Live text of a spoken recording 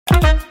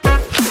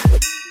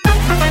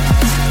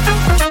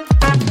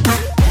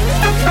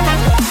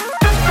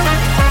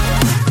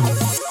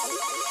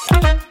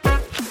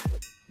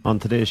On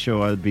today's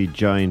show, I'll be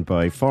joined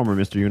by former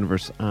Mr.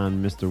 Universe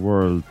and Mr.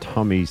 World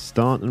Tommy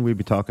Staunton. We'll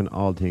be talking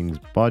all things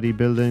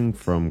bodybuilding,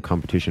 from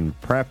competition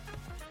prep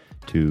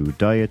to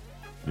diet,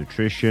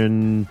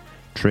 nutrition,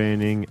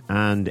 training,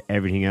 and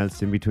everything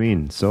else in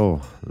between. So,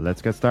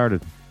 let's get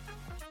started.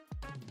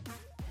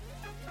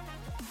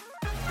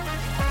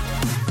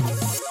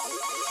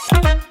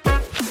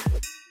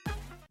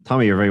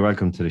 Tommy, you're very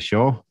welcome to the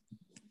show.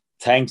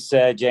 Thanks,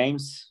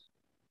 James.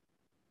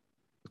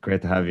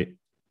 Great to have you.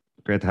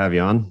 Great to have you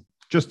on.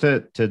 Just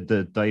to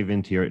dive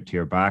into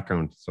your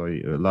background. So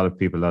a lot of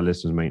people, our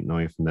listeners, might know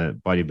you from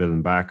the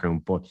bodybuilding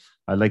background, but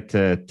I'd like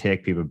to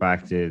take people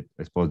back to,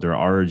 I suppose, their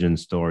origin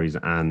stories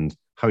and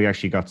how you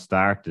actually got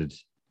started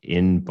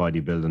in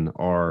bodybuilding.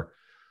 Or,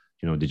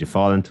 you know, did you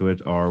fall into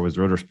it, or was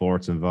there other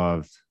sports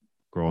involved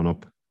growing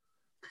up?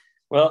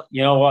 Well,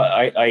 you know what?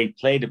 I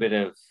played a bit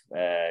of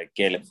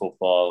Gaelic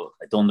football.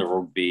 I done the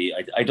rugby.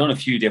 I done a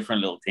few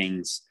different little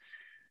things.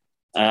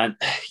 And,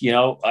 you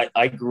know,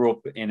 I grew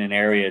up in an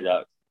area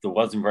that there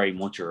wasn't very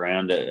much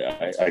around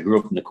it. I grew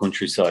up in the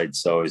countryside,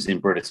 so I was in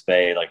British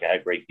Bay. Like, I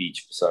had great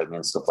beach beside me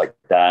and stuff like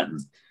that.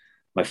 And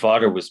my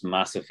father was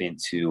massive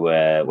into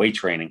weight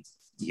training.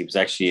 He was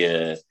actually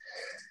a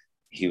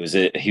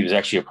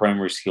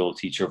primary school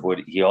teacher, but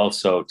he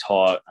also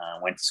taught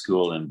and went to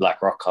school in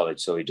Blackrock College.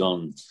 So he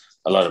done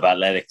a lot of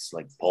athletics,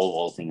 like pole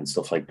vaulting and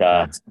stuff like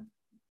that.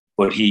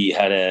 But he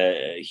had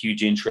a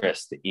huge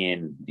interest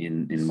in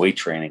weight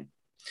training.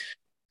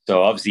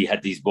 So obviously he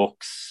had these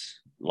books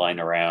lying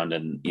around,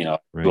 and, you know,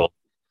 right,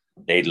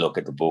 they'd look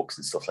at the books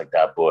and stuff like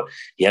that. But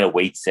he had a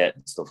weight set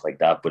and stuff like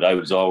that. But I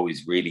was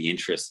always really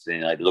interested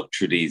in, I'd look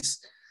through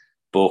these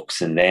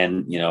books, and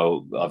then, you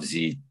know,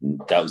 obviously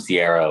that was the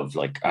era of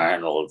like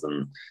Arnold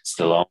and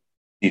Stallone,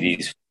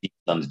 these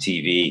on the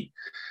TV.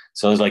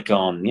 So I was like,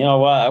 going, you know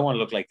what, I want to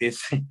look like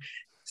this.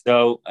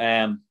 So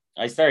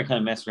I started kind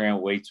of messing around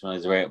with weights when I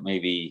was around,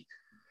 maybe,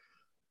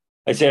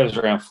 I'd say I was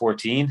around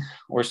 14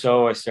 or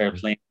so. I started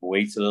playing with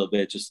weights a little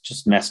bit,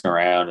 just messing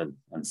around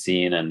and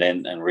seeing,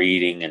 and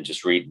reading, and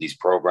just reading these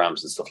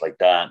programs and stuff like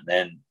that. And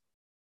then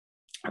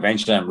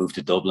eventually I moved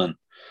to Dublin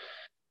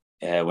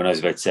when I was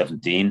about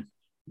 17.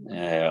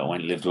 I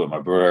went and lived with my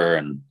brother,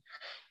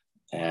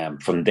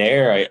 and from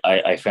there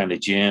I found a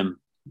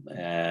gym,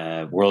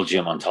 World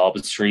Gym on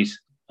Talbot Street.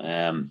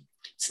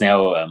 It's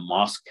now a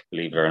mosque,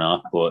 believe it or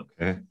not, but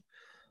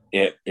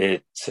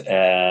it's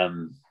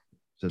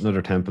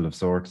another temple of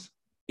sorts.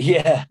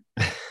 Yeah.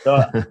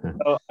 So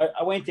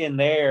I went in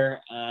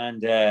there,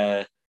 and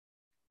I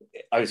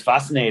was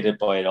fascinated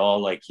by it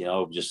all. Like, you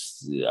know,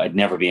 just, I'd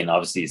never been,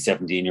 obviously, a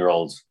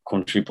 17-year-old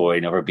country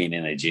boy, never been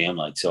in a gym.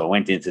 Like, so I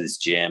went into this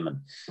gym, and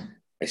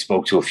I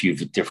spoke to a few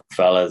different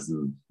fellas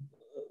and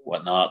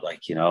whatnot,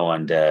 like, you know,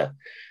 and,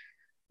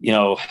 you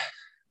know,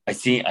 I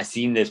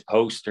seen this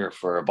poster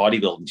for a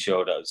bodybuilding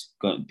show that was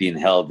being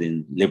held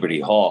in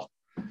Liberty Hall.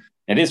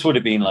 And this would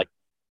have been like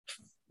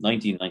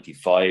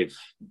 1995,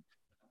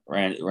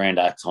 around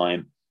that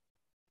time.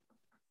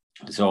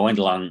 So I went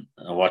along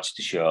and watched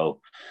the show.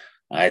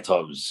 I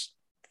thought it was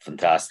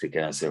fantastic,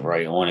 and I said,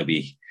 right, I want to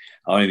be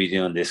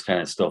doing this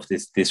kind of stuff.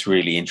 This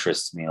really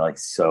interests me. Like,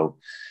 so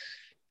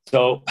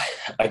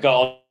I got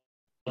all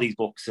these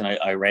books, and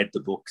I read the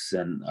books,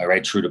 and I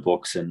read through the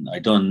books, and I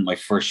done my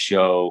first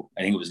show.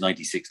 I think it was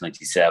 96,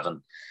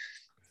 97,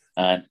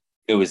 and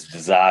it was a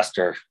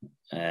disaster.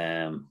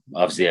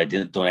 Obviously I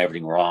done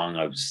everything wrong.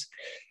 I was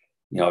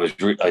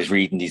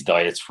reading these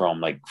diets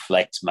from like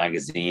Flex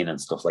magazine and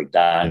stuff like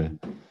that. Yeah.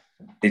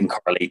 Didn't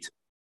correlate to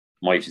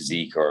my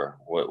physique or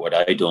what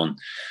I done.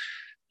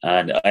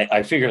 And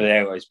I figured it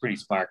out. I was pretty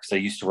smart, because I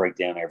used to write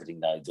down everything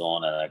that I'd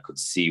done, and I could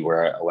see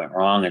where I went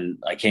wrong. And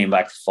I came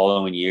back the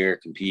following year,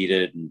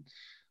 competed, and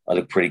I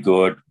looked pretty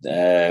good.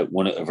 A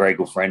very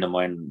good friend of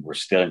mine, we're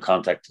still in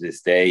contact to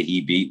this day.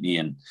 He beat me,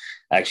 and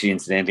actually,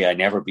 incidentally, I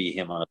never beat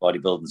him on a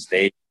bodybuilding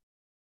stage.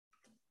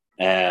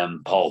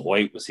 Paul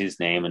White was his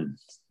name, and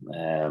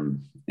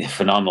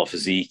phenomenal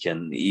physique,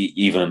 and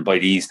even by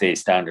these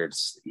days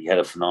standards, he had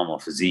a phenomenal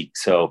physique.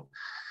 So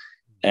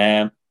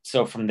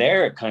from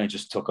there, it kind of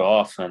just took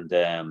off, and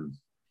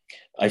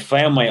I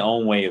found my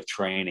own way of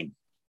training.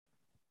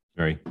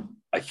 Right.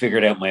 I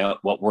figured out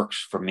what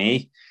works for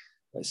me.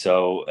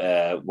 So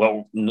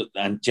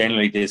and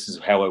generally this is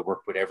how I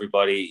work with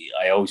everybody.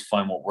 I always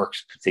find what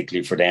works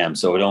particularly for them.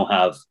 So I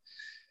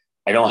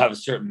don't have a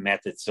certain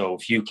method. So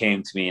if you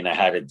came to me and I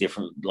had a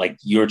different, like,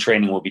 your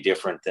training will be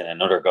different than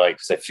another guy,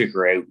 because I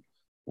figure out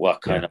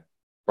what kind of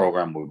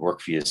program would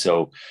work for you.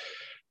 So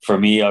for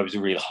me, I was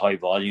a real high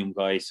volume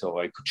guy, so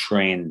I could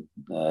train.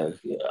 I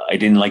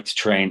didn't like to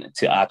train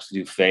to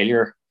absolute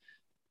failure.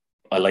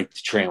 I like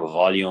to train with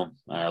volume,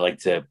 and I like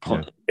to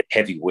put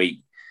heavy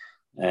weight.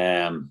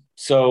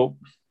 So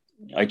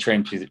I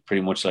train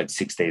pretty much like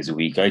 6 days a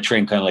week. I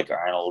train kind of like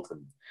Arnold,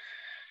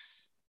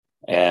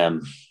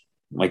 and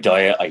my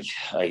diet,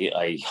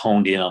 I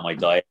honed in on my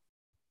diet.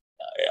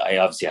 I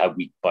obviously had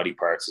weak body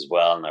parts as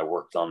well, and I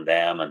worked on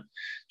them, and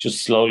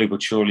just slowly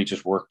but surely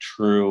just worked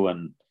through,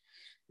 and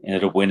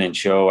ended up winning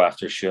show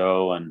after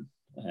show. And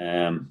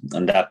And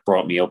that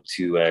brought me up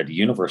to the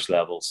universe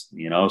levels,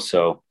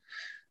 so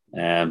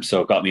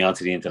it got me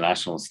onto the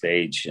international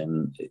stage.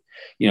 And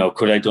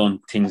could I done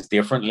things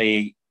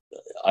differently?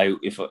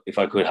 If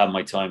I could have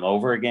my time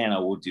over again, I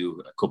would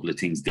do a couple of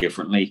things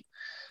differently.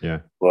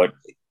 Yeah. But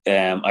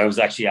I was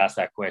actually asked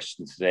that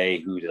question today: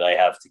 who did I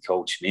have to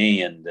coach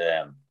me? And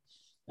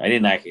I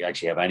didn't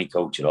actually have any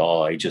coach at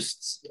all. I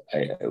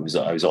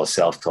was all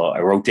self-taught.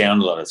 I wrote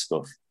down a lot of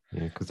stuff.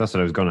 Yeah, because that's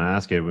what I was going to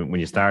ask you. When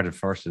you started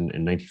first in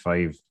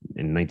 95,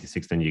 in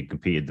 96, then you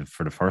competed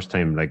for the first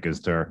time. Like,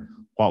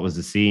 what was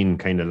the scene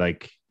kind of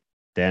like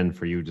then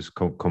for you just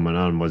coming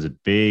on? Was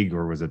it big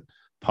or was it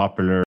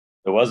popular?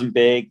 It wasn't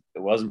big.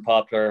 It wasn't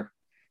popular.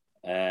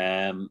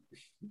 I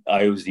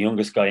was the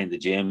youngest guy in the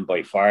gym,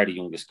 by far the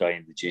youngest guy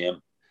in the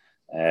gym.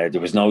 There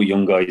was no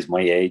young guys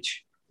my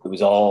age. It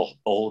was all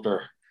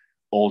older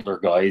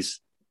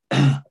guys.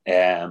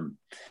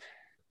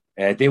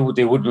 They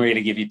wouldn't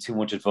really give you too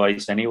much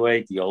advice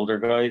anyway. The older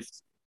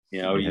guys,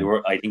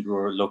 I think we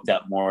were looked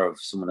at more of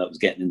someone that was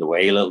getting in the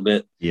way a little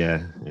bit.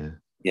 Yeah.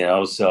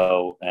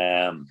 So,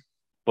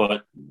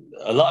 but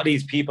a lot of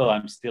these people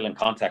I'm still in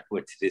contact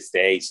with to this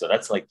day. So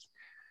that's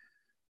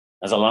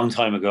a long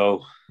time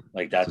ago.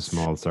 Like that's a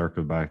small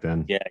circle back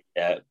then.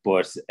 Yeah.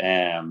 But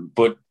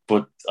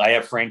I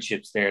have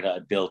friendships there that I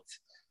built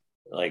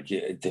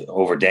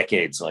over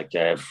decades. Like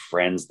I have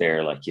friends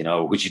there,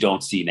 which you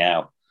don't see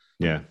now.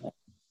 Yeah.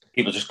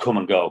 People just come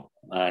and go,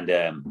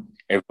 and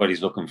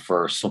everybody's looking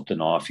for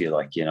something off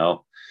you.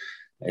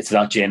 It's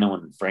not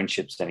genuine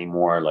friendships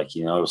anymore.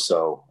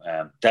 So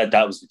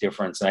that was the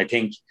difference. And I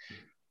think,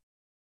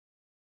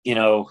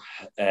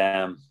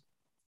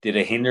 did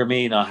it hinder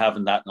me not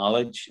having that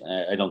knowledge?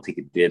 I don't think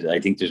it did.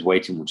 I think there's way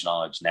too much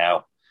knowledge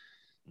now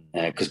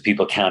because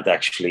people can't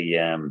actually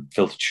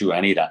filter through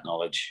any of that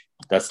knowledge.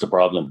 That's the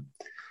problem.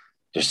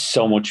 There's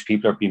so much,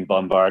 people are being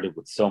bombarded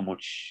with so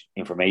much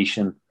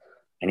information,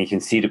 and you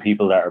can see the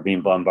people that are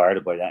being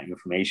bombarded by that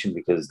information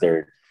because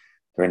they're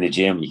in the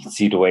gym. You can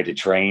see the way they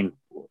train.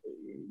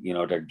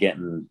 They're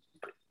getting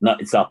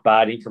it's not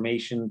bad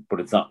information, but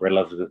it's not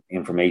relevant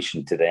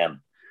information to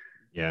them.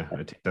 Yeah, I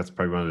think that's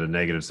probably one of the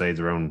negative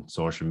sides around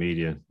social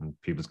media and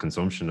people's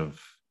consumption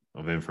of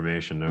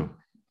information now.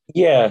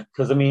 Yeah,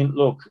 because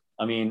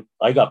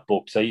I got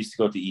books. I used to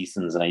go to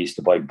Easton's and I used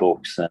to buy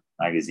books and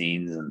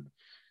magazines, and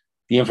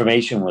the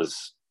information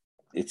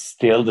it's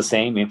still the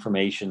same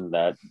information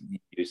that you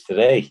use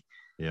today.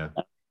 Yeah.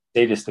 I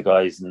say this to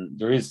guys, and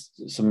there is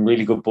some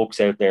really good books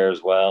out there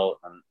as well.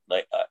 And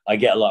I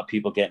get a lot of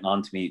people getting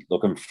on to me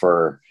looking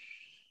for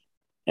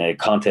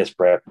contest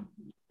prep,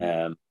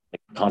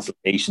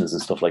 consultations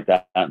and stuff like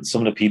that. And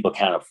some of the people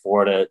can't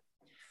afford it.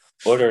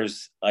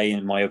 Others,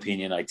 in my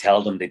opinion, I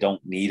tell them they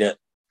don't need it.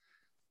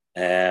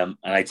 And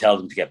I tell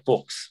them to get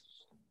books.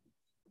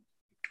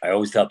 I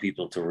always tell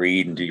people to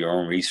read and do your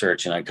own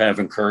research. And I kind of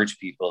encourage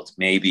people to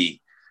maybe,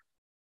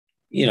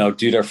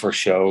 do their first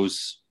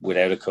shows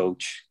without a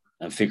coach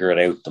and figure it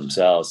out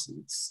themselves.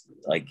 It's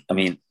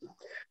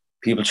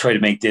people try to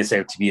make this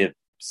out to be a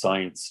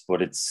science,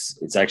 but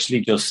it's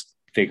actually just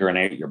figuring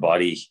out your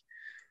body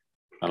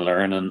and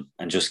learning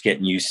and just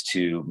getting used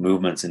to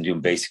movements and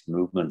doing basic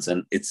movements.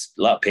 And it's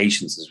a lot of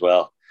patience as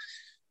well.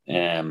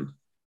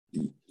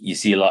 You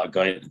see a lot of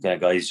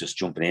guys just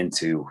jumping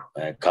into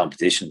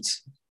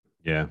competitions.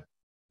 Yeah.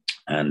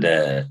 And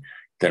they're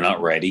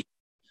not ready.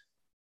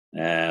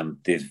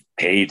 They've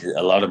paid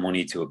a lot of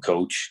money to a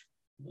coach,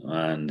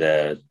 and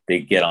they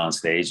get on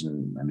stage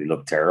and they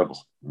look terrible.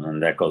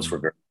 And that goes for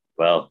girls as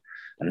well.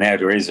 And now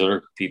there is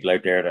other people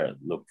out there that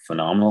look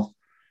phenomenal.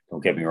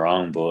 Don't get me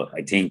wrong, but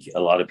I think a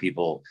lot of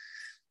people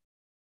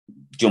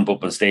jump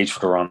up on stage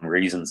for the wrong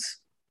reasons.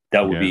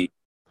 That would be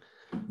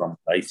from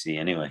what I see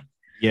anyway.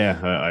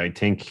 Yeah, I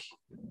think,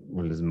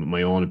 well, this is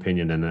my own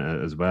opinion, and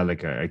as well,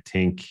 I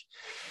think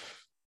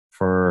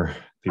for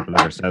people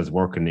like ourselves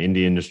working in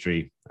the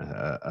industry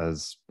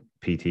as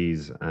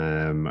PTs,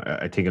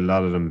 I think a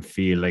lot of them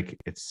feel like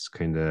it's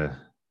kind of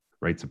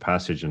rites of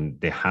passage, and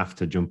they have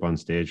to jump on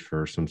stage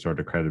for some sort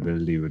of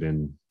credibility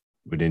within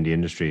the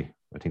industry.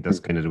 I think that's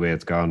kind of the way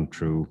it's gone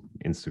through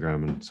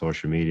Instagram and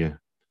social media.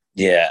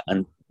 Yeah,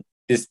 and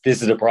this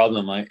is a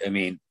problem. I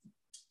mean,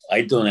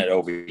 I've done it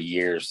over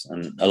years,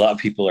 and a lot of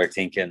people are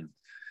thinking,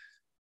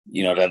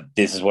 that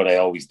this is what I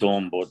always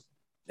done, but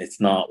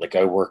it's not. Like,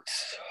 I worked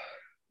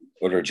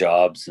other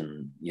jobs,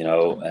 and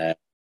I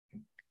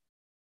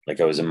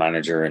was a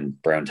manager in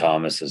Brown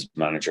Thomas, as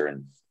manager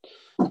in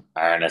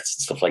Arnott's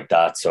and stuff like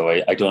that. So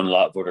I done a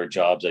lot of other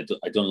jobs. I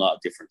done a lot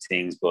of different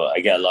things, but I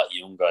get a lot of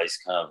young guys,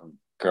 kind of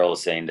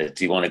girls, saying that,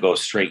 do you want to go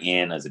straight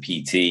in as a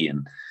PT?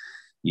 And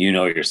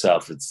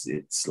yourself,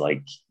 it's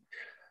like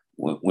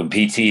when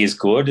PT is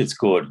good, it's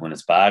good. When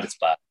it's bad, it's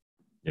bad.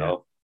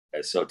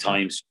 So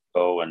times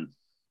go, and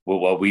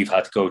what we've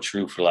had to go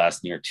through for the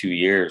last near 2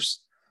 years,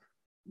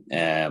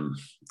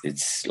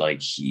 it's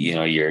like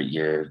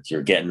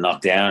you're getting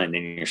knocked down and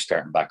then you're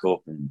starting back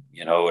up, and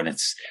and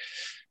it's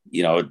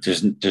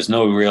there's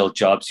no real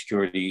job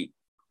security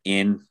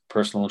in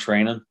personal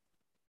training.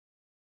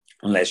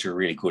 unless you're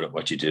really good at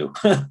what you do.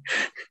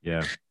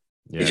 Yeah. If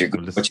Yeah. you're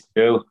good Well, at what you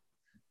do,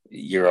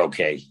 you're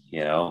okay,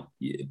 you know.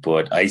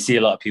 But I see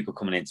a lot of people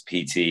coming into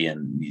PT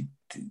and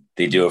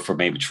they do it for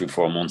maybe 3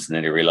 4 months and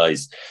then they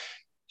realize,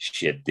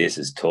 shit, this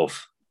is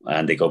tough,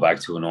 and they go back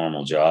to a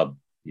normal job,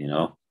 you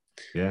know.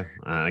 yeah.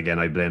 And again,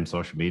 I blame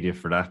social media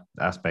for that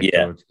aspect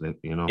Yeah, to it.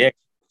 You know, yeah.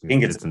 I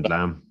think it's glitz and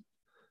glam.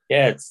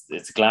 yeah,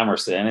 it's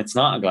glamorous, and it's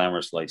not a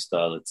glamorous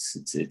lifestyle.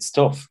 It's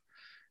tough.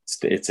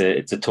 It's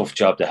a tough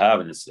job to have,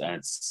 and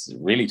it's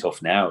really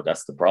tough now.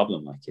 That's the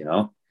problem, like, you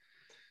know.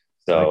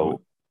 Like,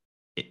 So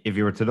if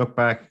you were to look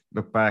back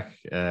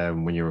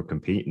when you were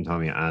competing,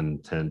 Tommy,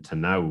 and to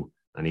now,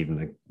 and even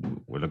like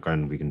we'll look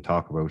around, we can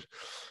talk about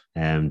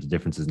the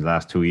differences in the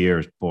last 2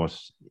 years. But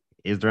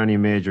is there any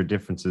major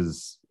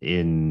differences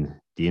in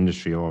the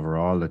industry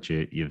overall that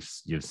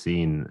you've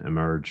seen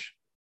emerge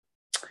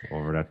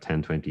over that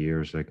 10, 20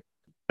 years? Like,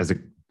 has it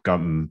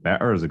gotten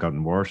better? Has it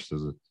gotten worse?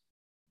 Is it?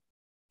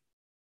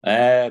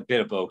 a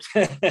bit of both.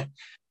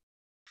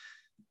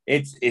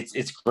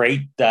 It's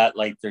great that,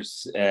 like,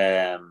 there's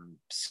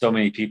so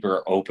many people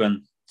are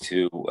open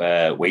to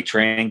weight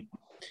training.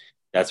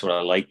 That's what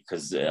I like,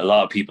 because a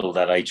lot of people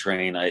that I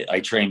train, I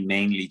train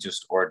mainly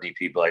just ordinary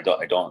people. I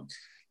don't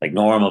like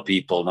normal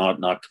people,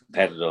 not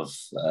competitive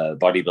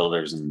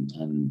bodybuilders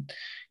and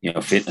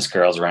fitness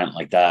girls or anything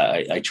like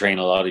that. I train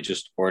a lot of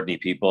just ordinary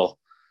people,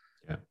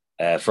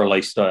 for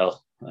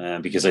lifestyle,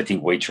 because I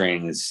think weight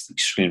training is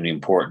extremely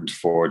important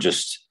for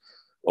just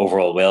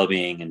overall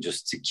well-being and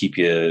just to keep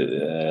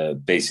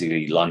you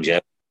basically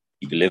longevity,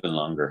 keep you living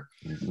longer.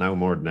 Now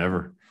more than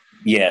ever.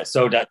 Yeah,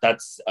 so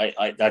that's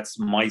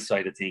my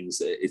side of things.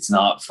 It's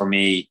not for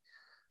me.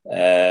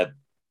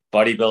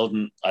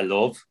 Bodybuilding I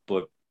love,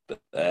 but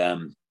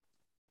um,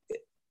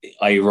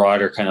 I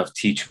rather kind of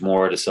teach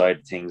more the side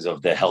of things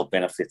of the health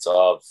benefits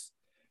of,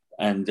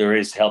 and there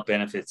is health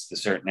benefits to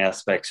certain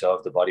aspects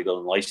of the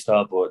bodybuilding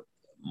lifestyle. But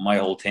my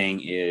whole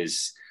thing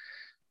is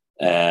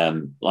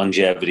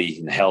longevity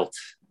and health,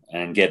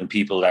 and getting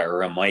people that are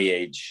around my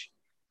age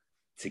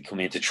to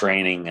come into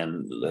training,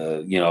 and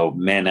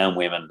men and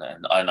women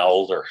and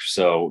older.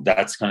 So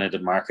that's kind of the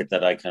market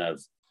that I kind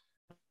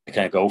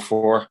of go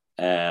for,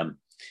 and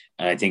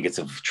I think it's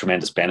a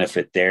tremendous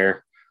benefit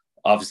there.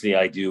 Obviously,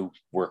 I do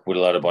work with a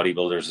lot of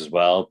bodybuilders as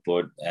well,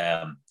 but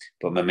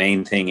my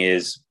main thing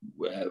is,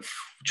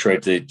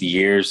 throughout the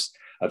years,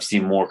 I've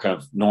seen more kind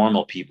of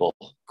normal people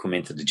come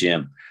into the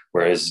gym,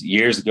 whereas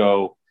years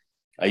ago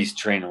I used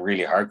to train in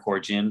really hardcore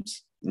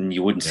gyms, and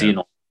you wouldn't see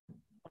one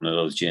of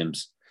those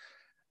gyms.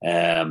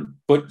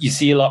 But you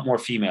see a lot more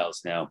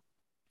females now,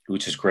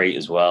 which is great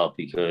as well,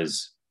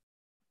 because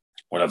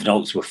what I've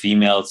noticed with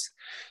females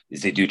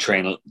is they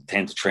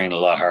tend to train a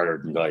lot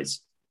harder than guys.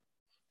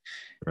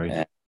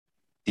 Right.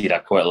 See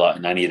that quite a lot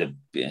in any of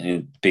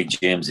the big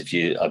gyms. If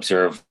you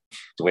observe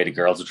the way the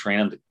girls are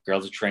training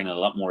a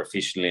lot more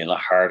efficiently and a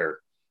lot harder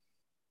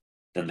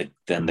than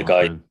the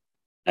guys.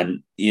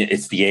 And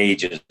it's the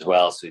age as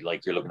well. So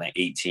like you're looking at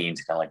 18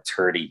 to kind of like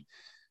 30.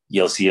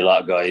 You'll see a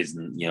lot of guys,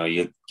 and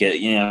you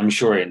get, I'm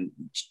sure in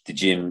the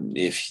gym,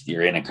 if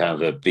you're in a kind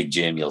of a big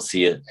gym, you'll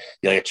see it.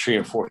 You'll get 3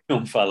 or 4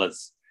 young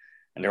fellas,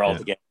 and they're all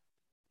together,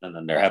 and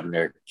then they're having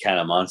their can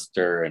of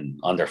Monster and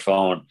on their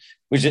phone,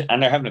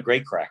 and they're having a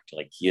great crack.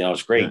 Like,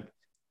 it's great. Yeah.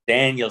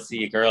 Then you'll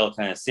see a girl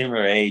kind of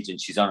similar age, and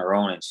she's on her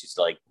own, and she's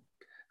like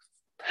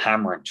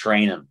hammering,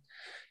 training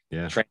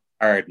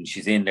hard, and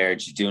she's in there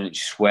and she's doing it,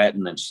 she's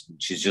sweating, and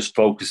she's just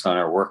focused on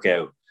her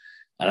workout.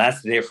 And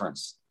that's the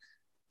difference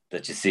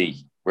that you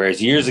see.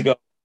 Whereas years ago,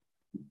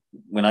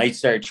 when I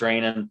started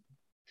training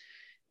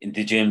in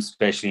the gym,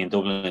 especially in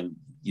Dublin,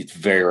 you'd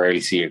very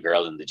rarely see a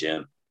girl in the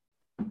gym.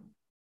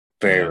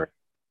 Very rare.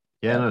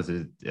 Yeah, no, I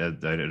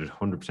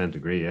 100%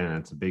 agree. Yeah,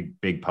 it's a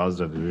big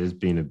positive. It has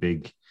been a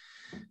big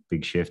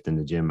shift in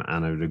the gym,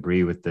 and I would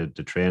agree with the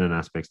training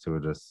aspects to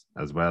it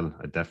as well.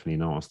 I definitely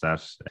noticed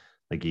that.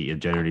 Like, you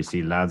generally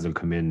see lads will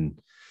come in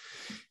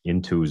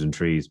 2s and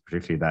 3s,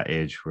 particularly that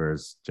age,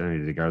 whereas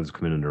generally the girls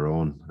come in on their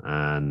own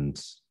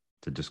and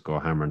to just go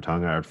hammer and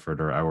tongue out for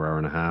their hour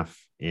and a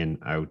half, in,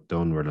 out,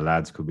 done, where the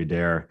lads could be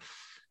there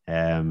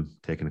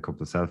taking a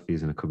couple of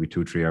selfies, and it could be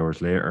 2-3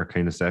 hours later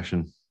kind of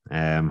session.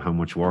 How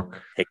much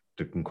work they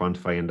can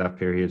quantify in that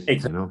period,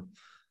 get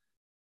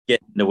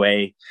in the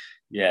way.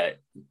 Yeah,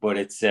 but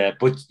it's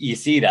but you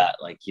see that,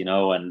 like,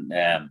 and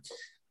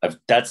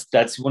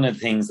that's one of the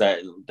things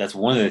that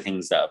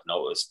I've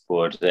noticed.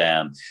 But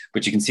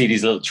you can see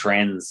these little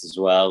trends as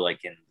well,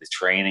 like in the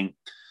training.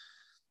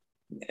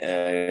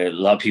 A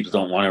lot of people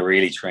don't want to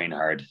really train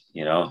hard.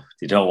 They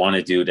don't want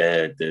to do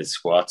the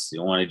squats, they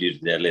don't want to do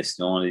the deadlifts,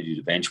 they don't want to do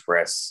the bench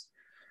press.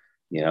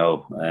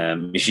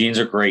 Machines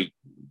are great,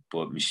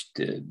 but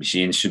the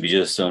machines should be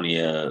just only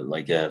a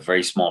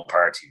very small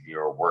part of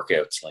your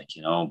workouts,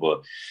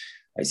 but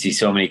I see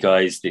so many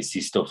guys, they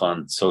see stuff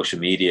on social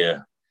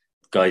media,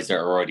 guys that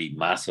are already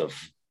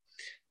massive,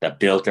 that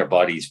built their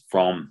bodies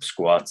from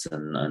squats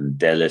and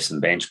deadlifts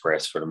and bench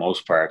press for the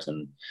most part,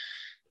 and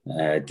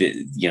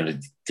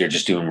they're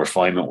just doing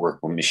refinement work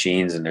with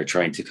machines, and they're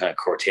trying to kind of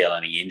curtail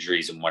any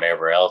injuries and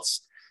whatever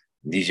else.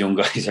 these young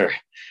guys are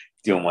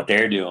doing what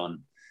they're doing,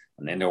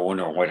 and then they're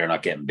wondering why they're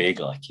not getting big,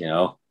 like, you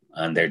know,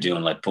 and they're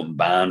doing like putting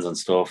bands and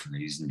stuff, and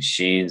they're using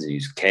machines and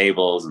using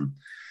cables, and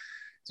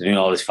they're doing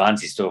all this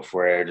fancy stuff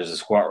where there's a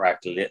squat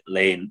rack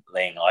laying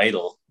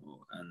idle,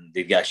 and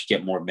they actually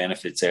get more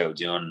benefits out of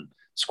doing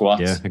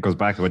squats. Yeah, it goes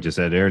back to what you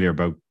said earlier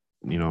about,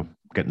 you know,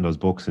 getting those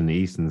books in the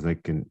East and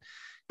like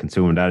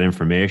consuming that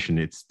information.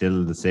 It's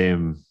still the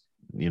same,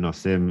 you know,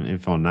 same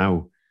info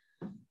now.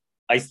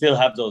 I still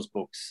have those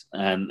books,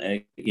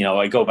 and you know,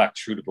 I go back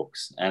through the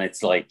books, and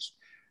it's like,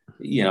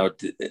 you know,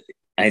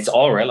 and it's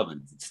all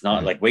relevant. It's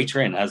not like weight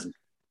training hasn't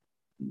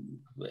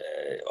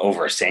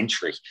over a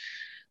century.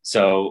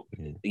 So,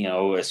 you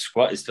know, a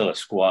squat is still a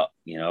squat,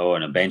 you know,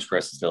 and a bench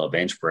press is still a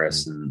bench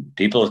press. And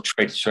people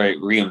try to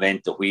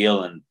reinvent the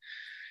wheel, and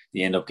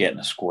you end up getting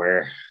a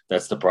square.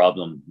 That's the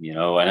problem, you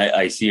know, and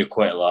I see it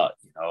quite a lot,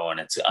 you know,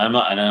 and I'm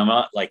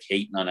not like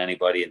hating on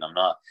anybody, and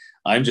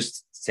I'm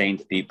just saying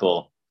to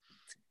people,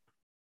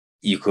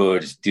 you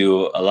could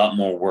do a lot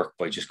more work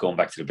by just going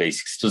back to the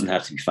basics. It doesn't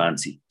have to be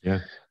fancy. Yeah.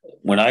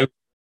 When I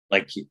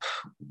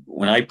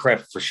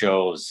prep for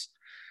shows,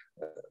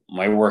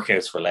 my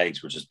workouts for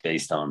legs were just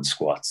based on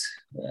squats,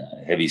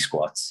 heavy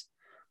squats,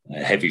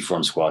 heavy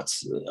front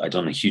squats. I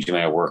done a huge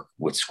amount of work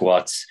with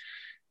squats.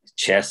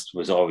 Chest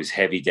was always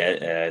heavy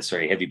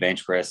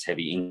bench press,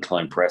 heavy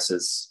incline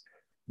presses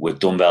with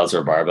dumbbells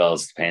or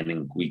barbells,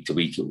 depending week to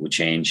week, it would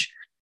change.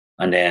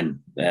 And then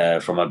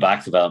for my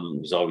back development,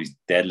 it was always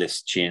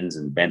deadlifts, chins,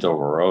 and bent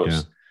over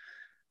rows.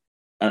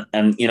 Yeah.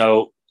 And you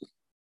know,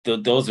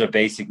 those are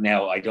basic.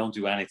 Now I don't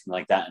do anything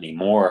like that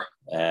anymore.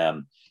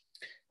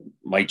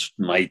 My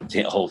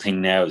whole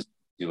thing now is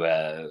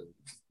to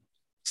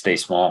stay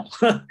small.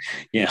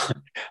 You know,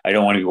 I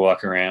don't want to be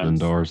walking around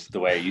indoors the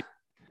way I used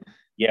to.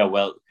 Yeah,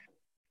 well,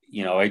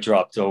 you know, I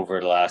dropped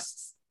over the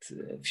last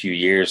few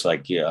years.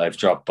 Like, yeah, I've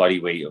dropped body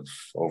weight of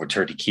over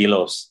 30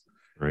 kilos.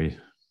 Right.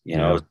 You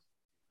know,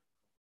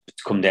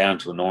 it's come down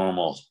to a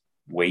normal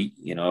weight.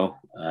 You know,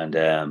 and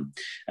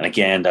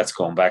again, that's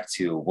going back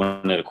to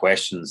one of the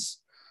questions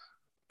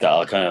that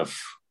I'll kind of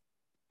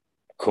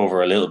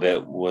cover a little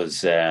bit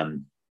was to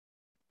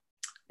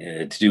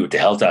do with the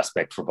health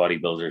aspect for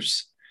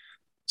bodybuilders,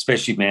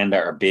 especially men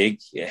that are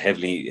big,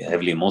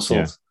 heavily muscled.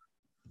 Yeah.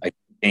 I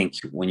think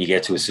when you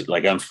get to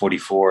like I'm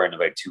 44 in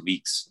about 2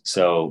 weeks,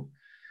 so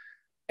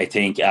I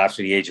think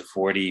after the age of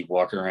 40,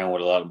 walking around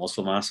with a lot of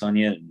muscle mass on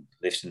you and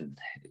lifting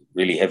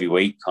really heavy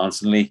weight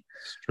constantly,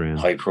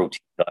 high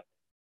protein diet,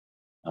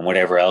 and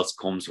whatever else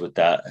comes with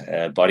that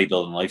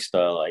bodybuilding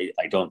lifestyle,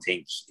 I don't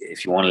think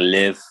if you want to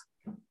live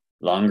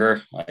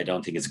longer, I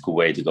don't think it's a good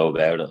way to go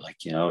about it.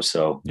 Like, you know,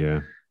 so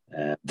yeah.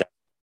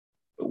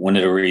 One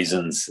of the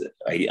reasons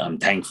I'm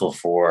thankful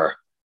for,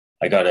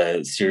 I got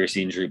a serious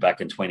injury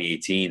back in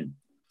 2018,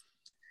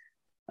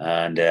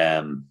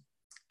 and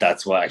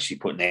that's what actually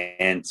put an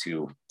end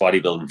to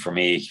bodybuilding for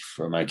me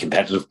from a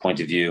competitive point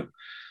of view.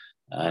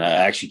 And I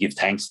actually give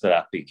thanks to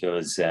that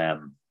because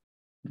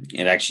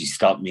it actually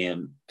stopped me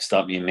and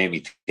made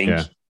me think.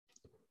 Yeah.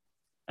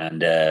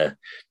 And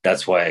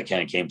that's why I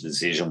kind of came to the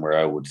decision where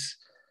I would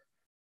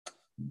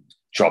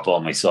drop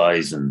all my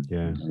size and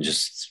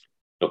just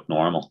look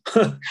normal.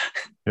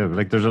 Yeah, but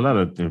like there's a lot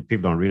of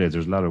people don't realize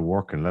there's a lot of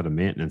work and a lot of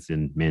maintenance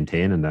in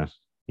maintaining that.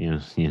 You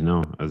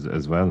know,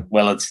 as well.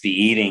 Well, it's the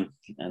eating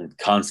and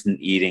constant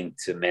eating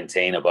to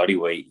maintain a body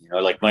weight. You know,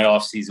 like my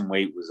off-season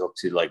weight was up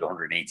to like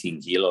 118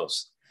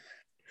 kilos,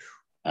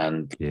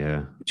 and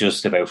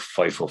just about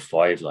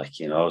 5'5", like,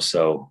 you know,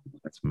 so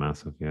that's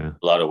massive. Yeah,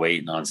 a lot of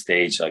weight on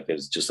stage. Like it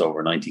was just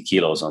over 90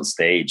 kilos on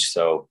stage.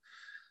 So,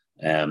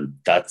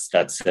 that's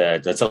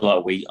a lot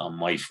of weight on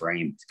my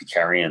frame to be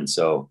carrying.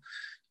 So,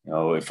 you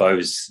know, if I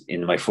was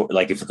in my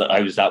if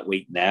I was that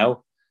weight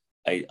now,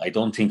 I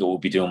don't think it would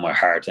be doing my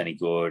heart any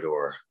good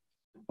or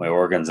my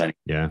organs any.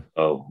 Yeah.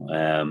 So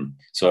I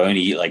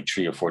only eat like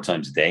 3 or 4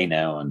 times a day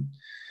now, and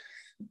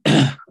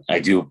I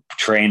do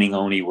training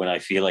only when I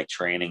feel like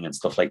training and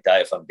stuff like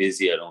that. If I'm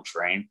busy, I don't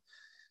train.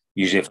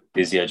 Usually, if I'm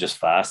busy, I just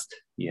fast.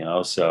 You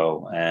know,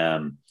 so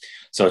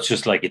it's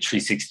just like a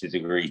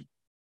 360-degree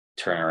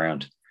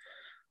turnaround.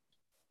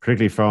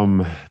 Particularly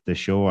from the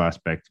show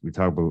aspect, we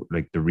talk about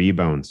like the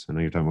rebounds. I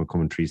know you're talking about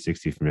coming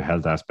 360 from your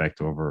health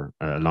aspect over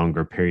a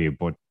longer period,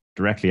 but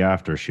directly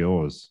after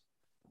shows,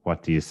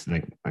 what do you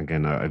like?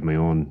 Again, I have my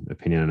own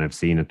opinion and I've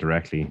seen it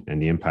directly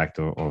and the impact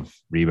of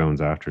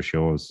rebounds after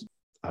shows.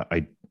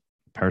 I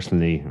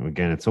personally,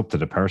 again, it's up to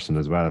the person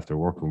as well if they're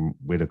working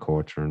with a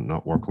coach or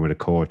not working with a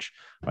coach.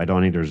 I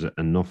don't think there's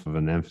enough of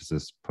an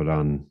emphasis put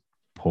on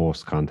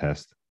post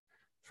contest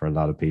for a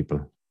lot of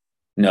people.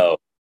 No,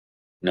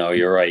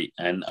 you're right.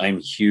 And I'm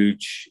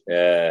huge.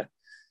 The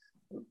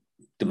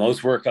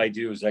most work I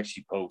do is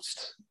actually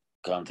post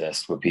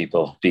contest with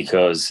people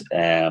because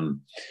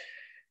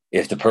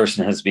if the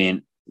person has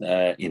been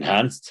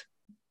enhanced,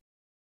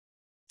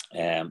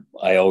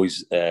 I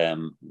always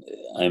I'm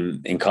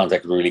in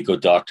contact with a really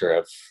good doctor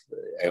out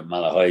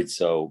Malahide.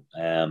 So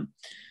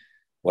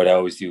what I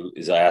always do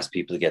is I ask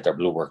people to get their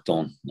blood work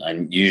done.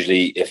 And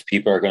usually if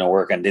people are going to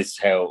work, and this is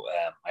how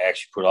I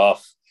actually put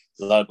off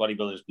a lot of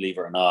bodybuilders, believe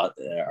it or not,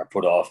 are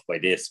put off by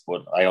this,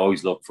 but I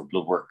always look for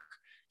blood work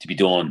to be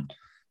done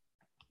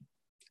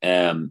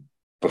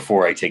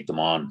before I take them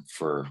on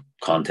for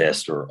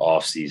contest or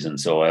off season.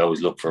 So I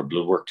always look for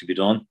blood work to be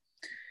done,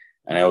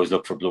 and I always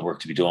look for blood work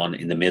to be done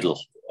in the middle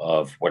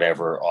of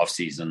whatever off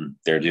season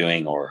they're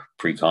doing or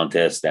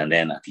pre-contest, and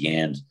then at the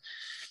end.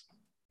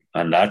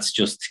 And that's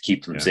just to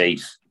keep them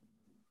safe.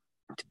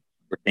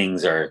 Where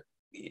things are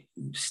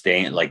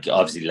staying, like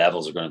obviously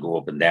levels are going to go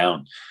up and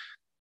down,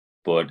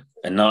 but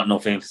not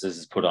enough emphasis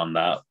is put on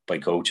that by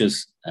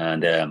coaches.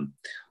 And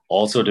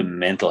also the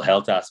mental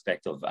health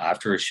aspect of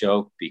after a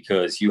show,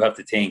 because you have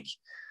to think,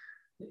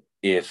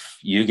 if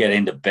you get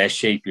in the best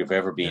shape you've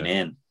ever been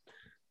in,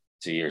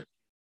 so you're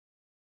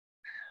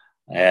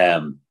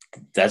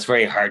that's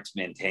very hard to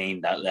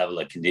maintain that level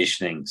of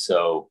conditioning.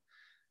 So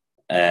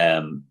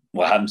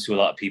what happens to a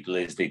lot of people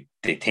is they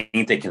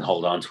think they can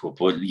hold on to it,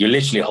 but you're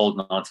literally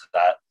holding on to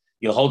that.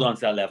 You'll hold on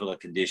to that level of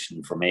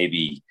condition for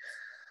maybe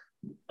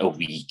a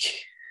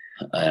week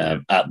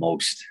at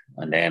most,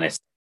 and then it's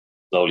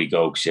slowly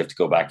go, because you have to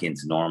go back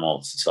into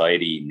normal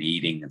society and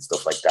eating and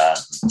stuff like that.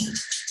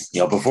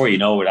 And, before you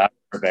know it,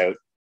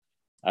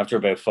 after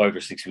about 5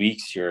 or 6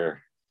 weeks,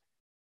 you're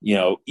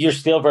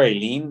still very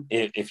lean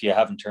if you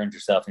haven't turned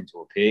yourself into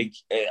a pig.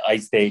 I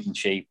stayed in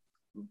shape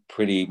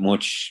pretty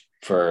much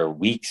for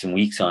weeks and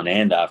weeks on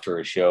end after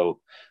a show.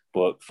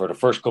 But for the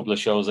first couple of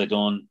shows I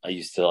done, I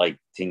used to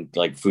think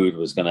food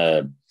was going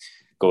to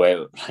go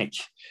out. Like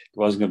there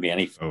wasn't going to be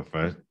any food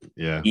to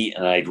eat,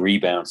 and I'd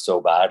rebound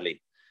so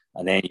badly.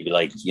 And then you'd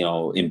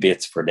be in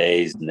bits for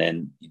days, and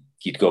then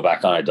you'd go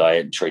back on a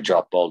diet and try to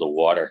drop all the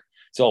water.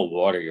 It's all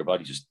water. Your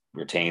body just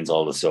retains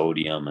all the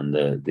sodium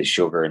and the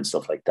sugar and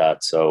stuff like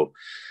that. So,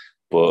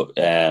 but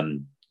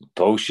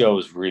post show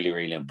is really,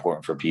 really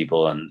important for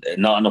people, and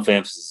not enough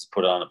emphasis is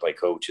put on it by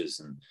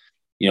coaches. And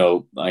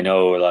I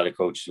know a lot of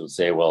coaches will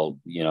say, well,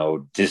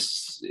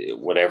 this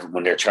whatever,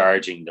 when they're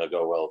charging, they'll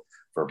go, well,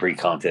 for a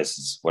pre-contest,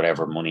 it's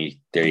whatever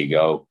money. There you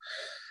go.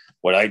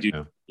 What I do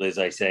is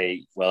I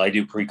say, well, I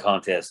do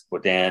pre-contest,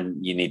 but then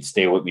you need to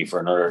stay with me for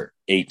another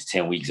 8 to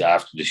 10 weeks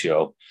after the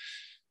show.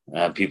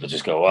 And people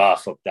just go,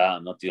 fuck that,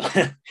 I'm not doing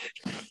it.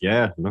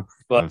 Yeah, look,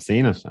 but I've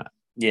seen it.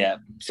 Yeah.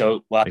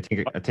 So I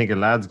think the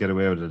lads get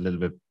away with it a little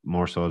bit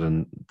more so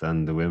than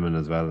the women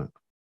as well.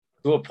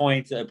 To a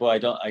point,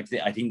 but I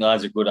think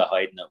lads are good at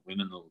hiding it.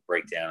 Women will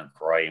break down and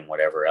cry and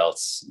whatever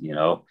else,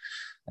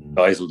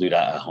 Guys will do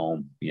that at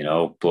home,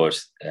 but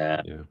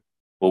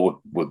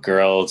with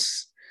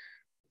girls,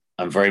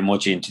 I'm very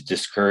much into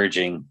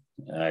discouraging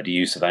the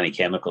use of any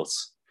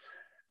chemicals,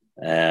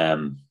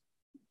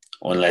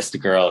 unless the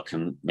girl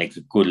can make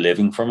a good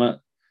living from it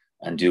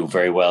and do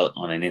very well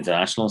on an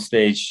international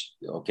stage.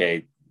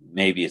 Okay,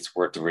 maybe it's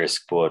worth the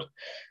risk, but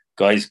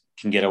guys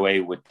can get away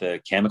with the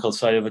chemical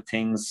side of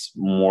things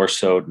more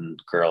so than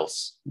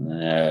girls.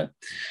 I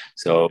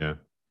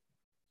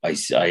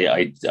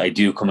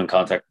do come in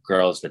contact with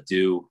girls that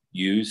do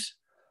use,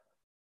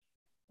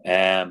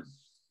 and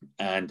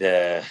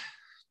I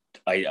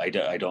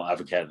don't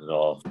advocate at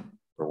all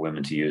for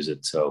women to use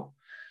it. So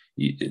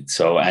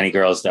any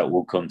girls that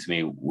will come to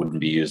me wouldn't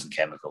be using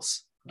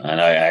chemicals, and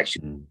I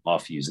actually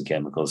off using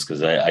chemicals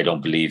because I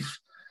don't believe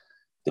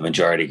the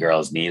majority of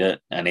girls need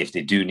it, and if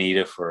they do need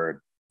it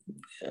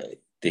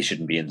they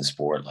shouldn't be in the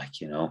sport,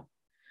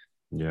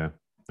 Yeah,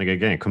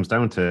 again, it comes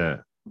down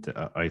to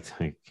I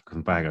think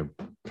comes back. I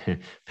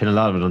pin a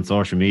lot of it on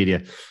social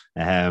media,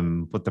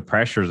 but the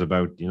pressures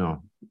about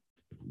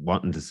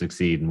wanting to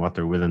succeed and what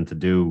they're willing to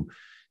do,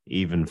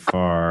 even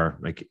for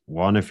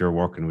one, if you're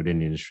working within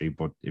the industry,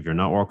 but if you're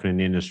not working in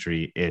the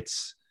industry,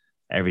 it's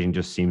everything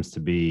just seems to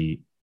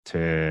be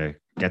to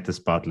get the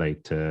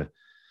spotlight, to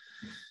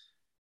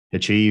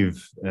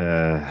achieve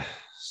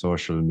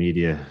social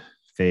media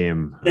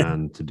fame,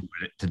 and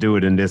to do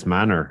it in this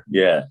manner.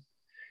 Yeah.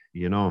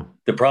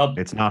 The problem,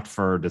 it's not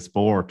for the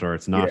sport, or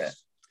it's not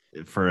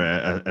for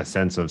a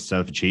sense of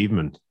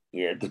self-achievement.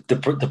 Yeah.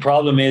 The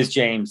problem is,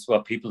 James,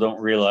 what people don't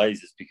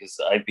realize is, because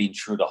I've been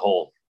through the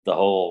whole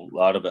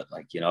lot of it.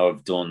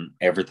 I've done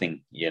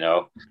everything,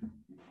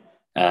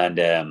 and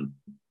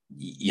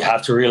you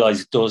have to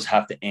realize it does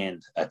have to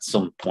end at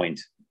some point,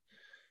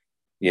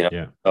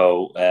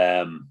 So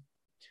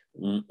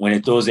when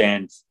it does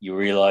end, you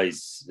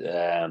realize,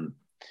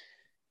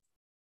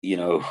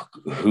 who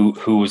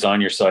was on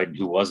your side and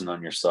who wasn't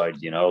on your side,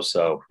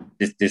 so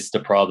this is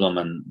the problem.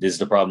 And this is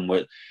the problem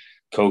with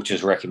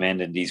coaches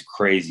recommending these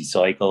crazy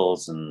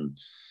cycles, and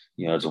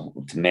to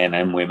men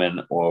and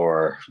women,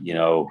 or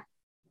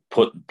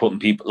putting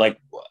people,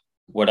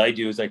 what I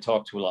do is I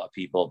talk to a lot of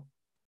people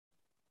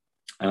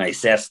and I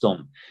assess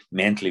them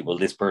mentally. Will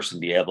this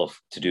person be able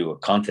to do a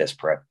contest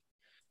prep?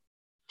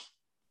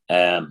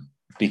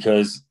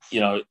 Because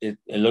it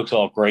looks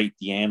all great,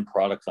 the end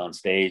product on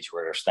stage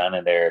where they're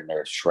standing there and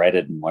they're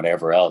shredded and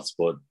whatever else,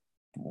 but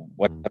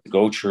what you have to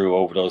go through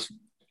over those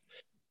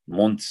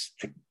months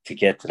to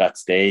get to that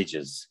stage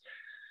is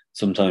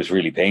sometimes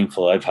really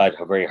painful. I've had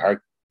very hard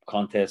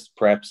contest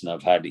preps, and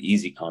I've had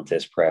easy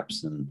contest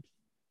preps, and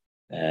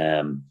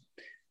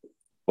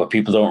what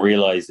people don't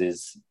realize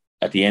is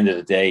at the end of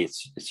the day,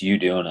 it's you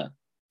doing it.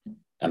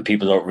 And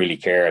people don't really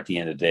care at the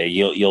end of the day.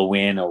 You'll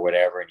win or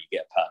whatever, and you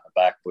get a pat on the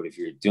back. But if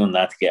you're doing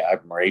that to get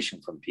admiration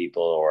from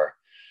people, or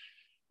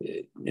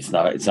it's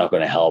not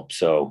going to help.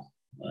 So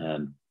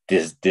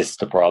this is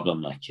the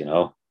problem, like, you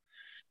know.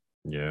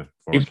 Yeah,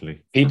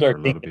 fortunately, people for are a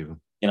lot thinking, of people.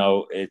 you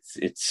know,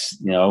 it's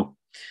you know,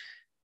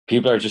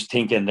 people are just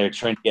thinking they're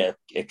trying to get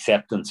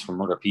acceptance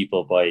from other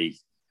people by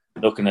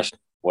looking a certain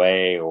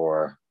way,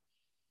 or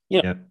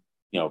Yeah.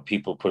 you know,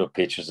 people put up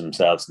pictures of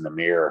themselves in the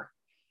mirror,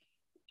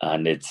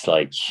 and it's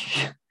like,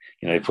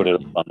 you know, they put it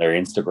up on their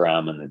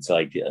Instagram, and it's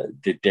like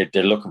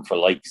they're looking for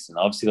likes, and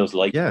obviously those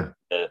likes, Yeah.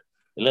 a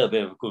little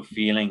bit of a good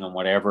feeling and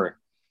whatever,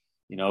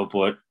 you know.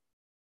 But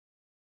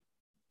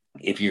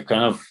if you're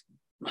kind of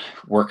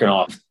working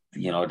off,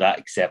 you know, that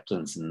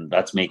acceptance and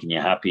that's making you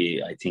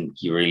happy, I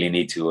think you really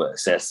need to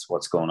assess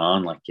what's going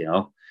on. Like, you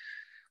know,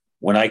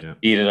 when I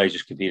competed, I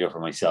just competed for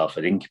myself.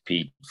 I didn't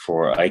compete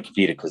I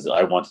competed because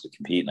I wanted to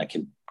compete, and I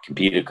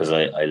competed because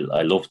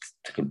I loved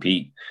to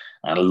compete,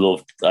 and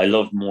I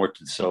loved more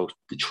so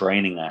the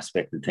training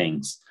aspect of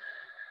things.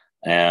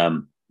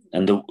 And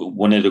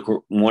one of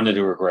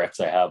the regrets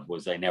I have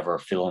was I never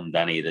filmed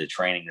any of the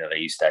training that I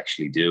used to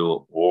actually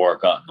do, or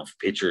got enough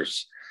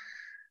pictures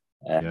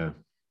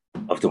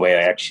of the way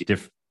I actually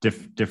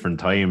different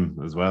time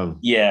as well.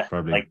 Yeah,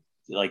 probably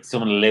like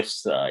some of the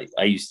lifts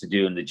I used to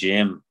do in the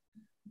gym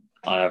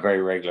on a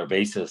very regular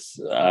basis.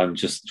 I'm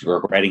just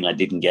regretting I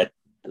didn't get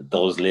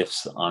those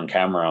lifts on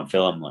camera, on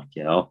film, like,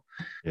 you know.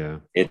 Yeah,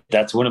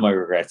 that's one of my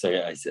regrets.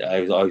 I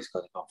was always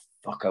going, oh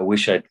fuck, I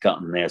wish I'd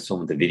gotten there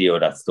some of the video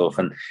of that stuff,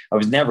 and I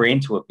was never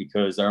into it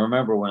because I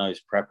remember when I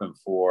was prepping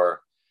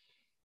for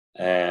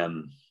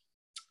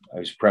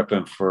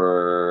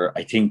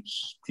I think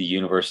the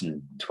universe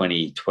in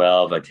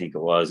 2012, I think it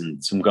was,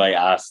 and some guy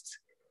asked,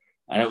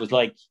 and it was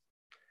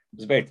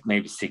about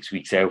maybe 6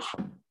 weeks out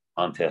from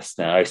contest,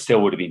 and I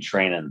still would have been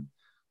training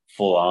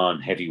full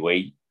on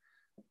heavyweight,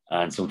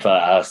 and some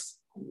fella asked,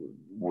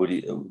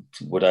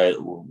 would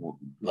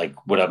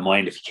I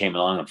mind if he came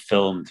along and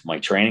filmed my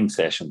training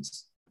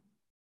sessions?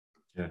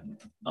 Yeah,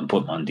 and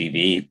put them on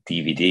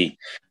DVD.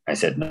 I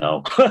said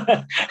no.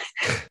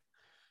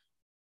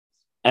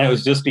 And it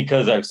was just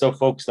because I was so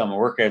focused on my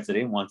workouts, I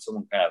didn't want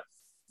someone kind of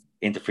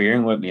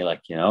interfering with me,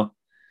 like, you know.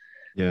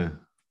 Yeah.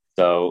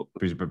 So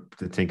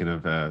thinking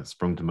of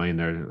sprung to mind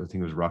there. I think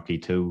it was Rocky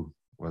 2,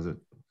 was it?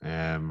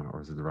 Or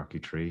was it the Rocky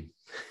 3?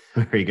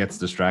 Where he gets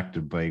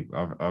distracted by,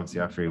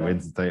 obviously after he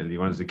wins the title, he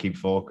wanted to keep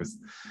focused.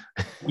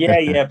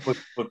 yeah, but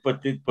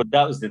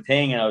that was the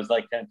thing, and I was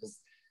like, because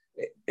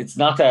it's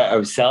not that I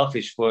was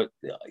selfish, but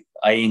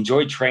I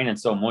enjoyed training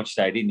so much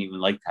that I didn't even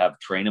like to have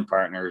training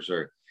partners,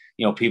 or,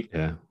 you know,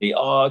 people say,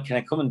 oh, can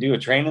I come and do a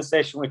training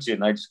session with you?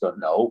 And I just go,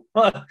 no.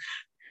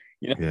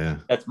 You know,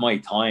 that's my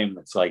time.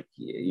 It's like,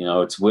 you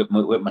know, it's with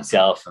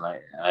myself, and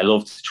I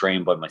love to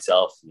train by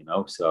myself, you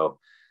know. So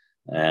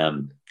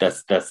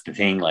that's the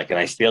thing. Like, and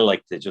I still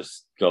like to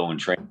just go and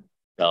train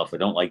myself. I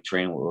don't like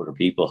training with other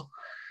people.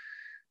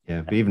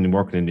 Yeah, but even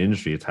working in the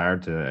industry, it's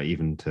hard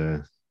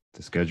to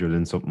schedule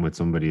in something with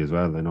somebody as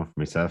well. I know for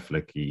myself,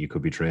 like, you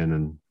could be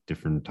training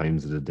different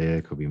times of the day.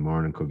 It could be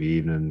morning, could be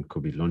evening,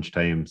 could be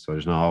lunchtime. So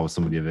there's not always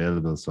somebody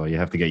available. So you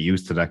have to get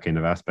used to that kind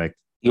of aspect.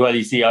 Well,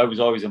 you see, I was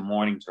always a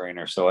morning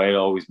trainer, so I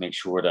always make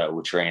sure that I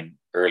would train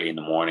early in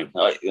the morning.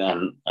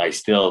 And I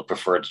still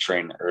prefer to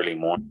train early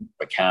morning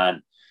if I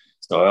can.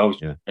 So I always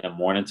train in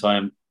morning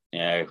time.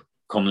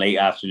 Come late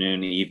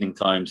afternoon, evening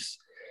times,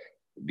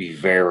 be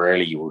very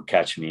rarely you would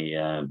catch me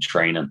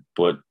training.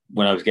 But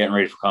when I was getting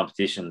ready for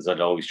competitions,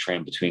 I'd always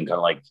train between kind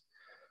of like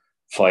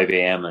 5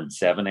 a.m. and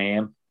 7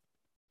 a.m.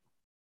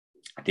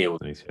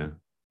 Nice, yeah.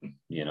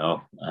 You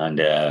know, and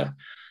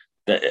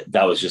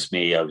that was just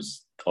me. I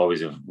was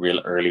always a real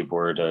early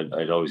bird.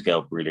 I'd always get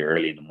up really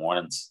early in the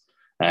mornings,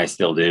 and I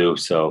still do.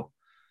 So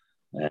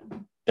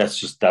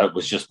that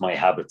was just my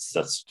habits.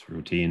 That's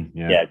routine.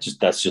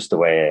 That's just the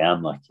way I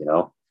am. Like, you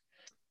know.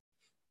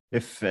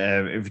 If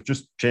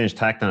just change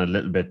tact on a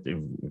little bit,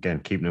 again,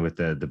 keeping it with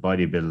the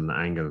bodybuilding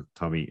angle,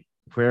 Tommy,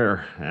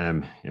 where,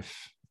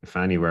 if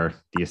anywhere,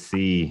 do you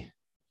see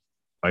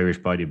Irish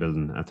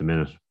bodybuilding at the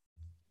minute?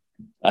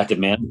 At the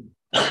minute?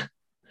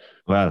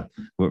 Well,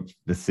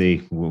 let's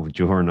see,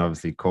 during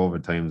obviously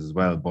COVID times as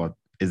well, but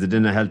is it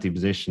in a healthy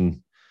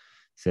position,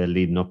 say,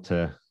 leading up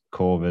to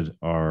COVID,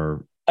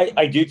 or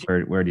I do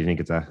where do you think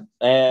it's at?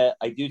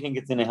 I do think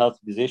it's in a healthy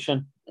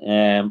position.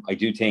 I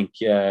do think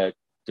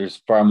there's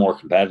far more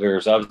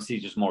competitors. Obviously,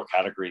 there's more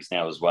categories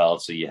now as well.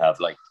 So you have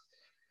a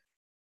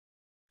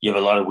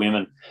lot of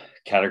women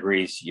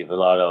categories. You have a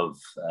lot of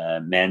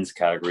men's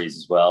categories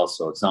as well.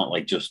 So it's not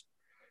like just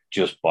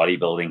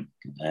bodybuilding.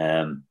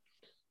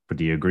 But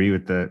do you agree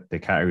with the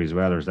categories as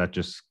well, or is that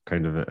just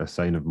kind of a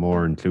sign of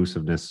more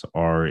inclusiveness,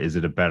 or is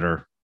it a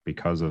better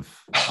because of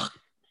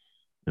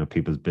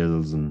people's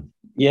bills? And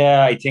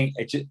yeah, I think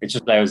it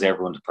just allows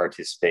everyone to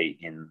participate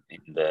in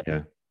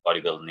the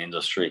bodybuilding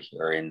industry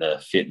or in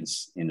the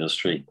fitness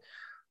industry.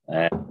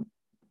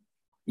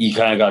 You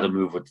kind of got to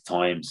move with the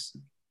times.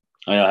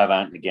 I don't have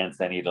anything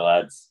against any of the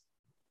lads.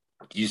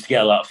 You used to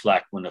get a lot of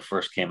flack when they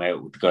first came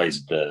out with the guys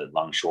with the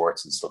long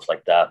shorts and stuff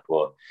like that.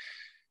 But,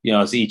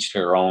 it's each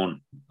their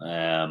own.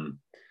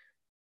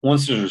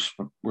 Once there's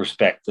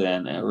respect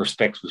and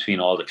respect between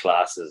all the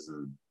classes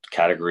and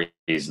categories,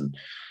 and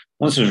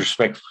once there's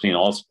respect between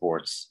all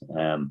sports,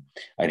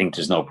 I think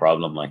there's no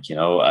problem.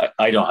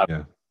 I don't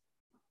have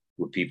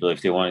with people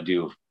if they want to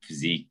do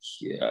physique.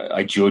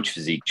 I judge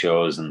physique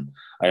shows, and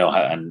I don't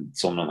have, and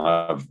some of them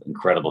have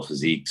incredible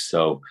physiques.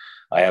 So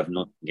I have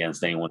nothing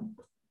against anyone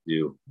to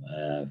do.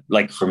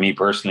 Like for me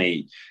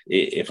personally,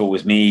 if it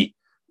was me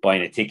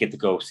buying a ticket to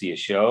go see a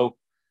show,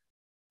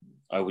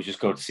 I would just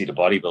go to see the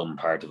bodybuilding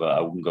part of it.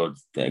 I wouldn't go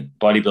to the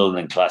bodybuilding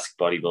and classic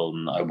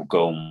bodybuilding. I would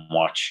go and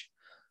watch.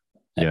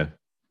 Yeah.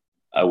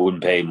 I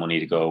wouldn't pay money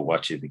to go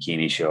watch a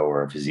bikini show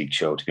or a physique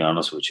show, to be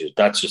honest with you.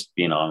 That's just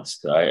being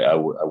honest. I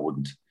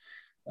wouldn't.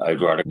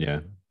 I'd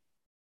rather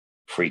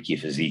freaky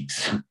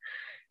physiques.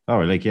 Oh,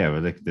 like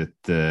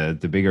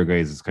the bigger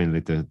guys, it's kind of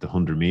like the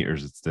 100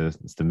 meters. It's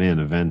the main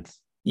event.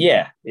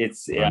 Yeah,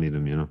 it's I need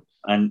them,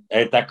 and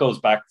that goes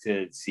back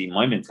to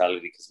my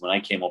mentality, because when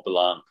I came up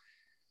along,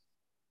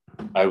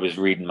 I was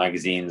reading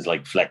magazines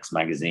like Flex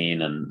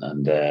magazine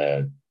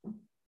and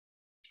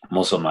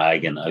Muscle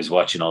Mag, and I was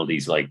watching all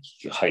these like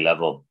high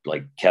level,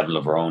 like Kevin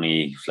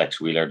Levrone, Flex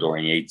Wheeler,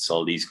 Dorian Yates,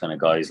 all these kind of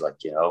guys,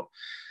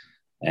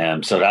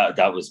 so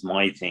that was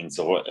my thing.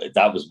 So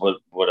that was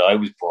what I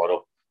was brought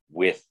up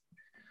with.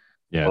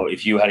 Yeah. So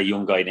if you had a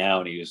young guy now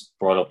and he was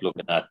brought up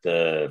looking at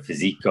the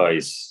physique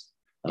guys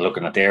and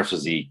looking at their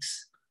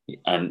physiques,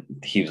 and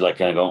he was like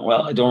kind of going,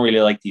 well, I don't really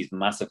like these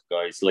massive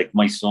guys. Like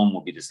my son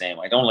would be the same.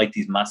 I don't like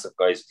these massive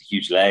guys with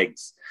huge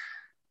legs,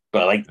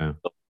 but I like them.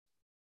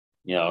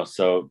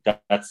 So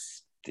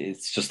that's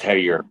it's just how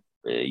you're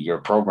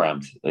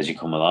programmed as you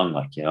come along,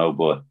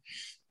 but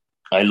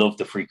I love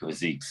the freak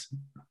physiques.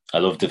 I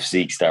love the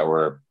physiques that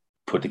were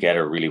put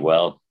together really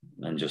well,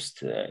 and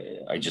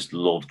I just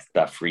loved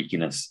that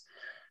freakiness.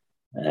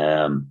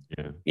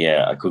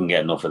 I couldn't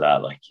get enough of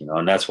that,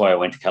 and that's why I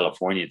went to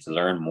California to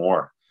learn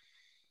more.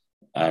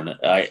 And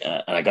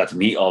I got to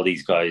meet all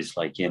these guys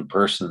in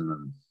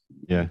person.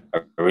 And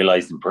I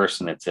realized in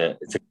person it's a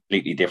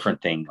completely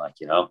different thing,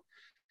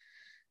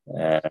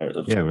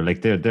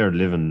 they're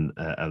living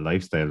a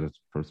lifestyle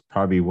that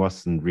probably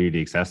wasn't really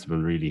accessible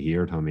really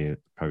here, Tommy,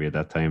 probably at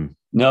that time.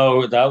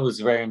 No, that was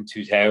around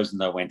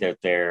 2000. I went out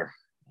there,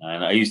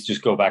 and I used to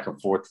just go back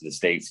and forth to the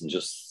States and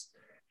just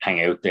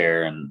hang out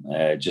there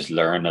and just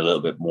learn a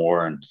little bit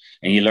more. And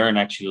you learn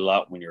actually a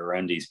lot when you're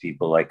around these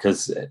people,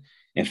 because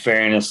in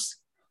fairness,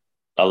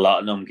 a lot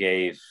of them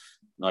gave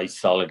nice,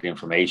 solid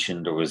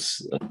information. There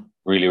was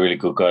really, really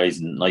good guys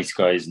and nice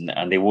guys,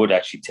 and they would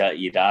actually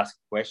you'd ask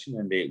a question,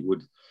 and they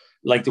would,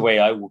 like the way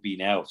I would be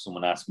now. If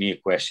someone asked me a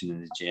question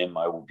in the gym,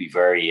 I would be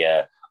very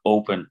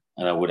open,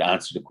 and I would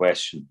answer the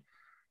question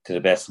to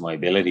the best of my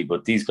ability.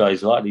 But a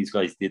lot of these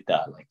guys did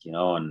that, like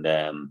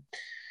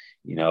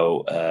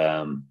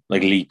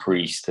Lee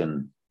Priest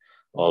and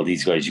all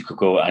these guys. You could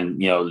go, and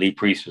Lee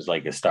Priest was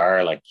like a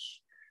star, You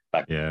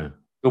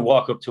could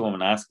walk up to him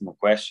and ask him a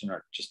question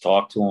or just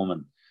talk to him,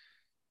 and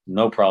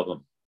no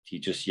problem. He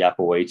just yap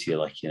away to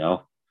you,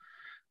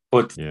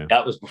 But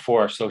that was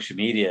before social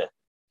media.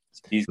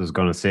 I was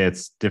going to say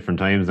it's different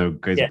times now.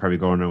 Guys are probably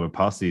going around with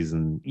posses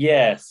and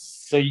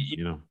so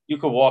you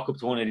could walk up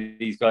to one of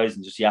these guys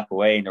and just yap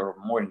away, and they're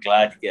more than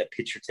glad to get a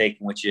picture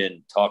taken with you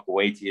and talk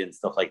away to you and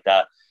stuff like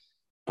that.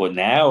 But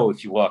now,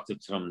 if you walked up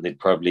to them, they'd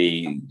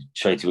probably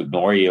try to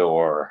ignore you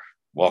or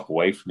walk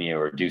away from you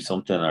or do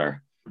something,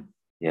 or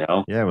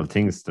well,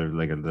 things they're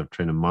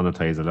trying to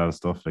monetize a lot of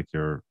stuff, like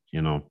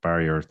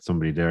Barry or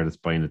somebody there that's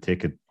buying a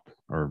ticket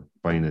or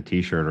buying a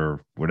t-shirt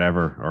or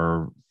whatever,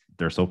 or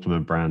their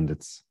supplement brand.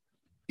 It's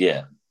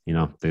they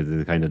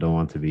kind of don't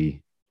want to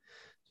be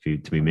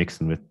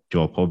mixing with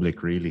Joe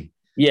Public, really.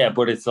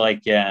 But it's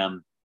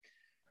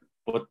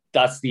but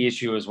that's the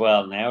issue as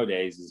well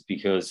nowadays, is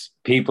because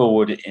people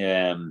would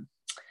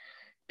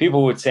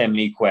send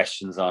me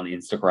questions on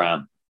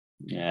Instagram.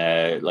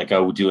 I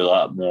would do a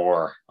lot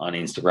more on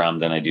Instagram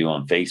than I do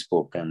on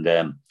Facebook, and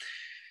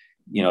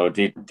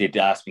they'd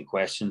ask me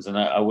questions, and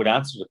I would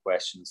answer the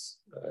questions.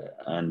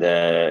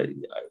 I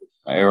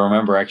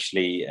remember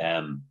actually,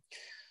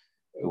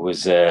 it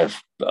was it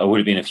would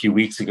have been a few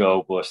weeks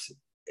ago, but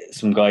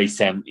some guy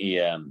sent me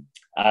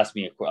asked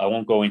me. I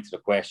won't go into the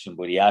question,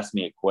 but he asked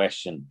me a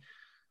question,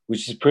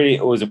 which is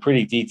it was a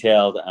pretty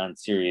detailed and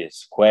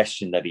serious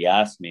question that he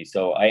asked me.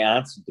 So I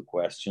answered the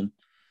question.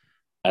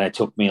 And it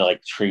took me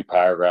 4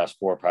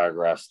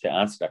 paragraphs to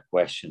answer that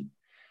question.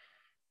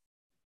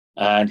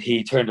 And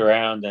he turned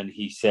around and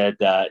he said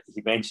that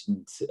he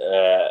mentioned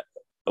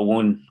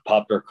one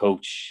popular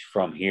coach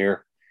from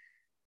here.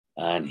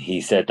 And he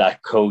said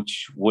that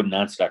coach wouldn't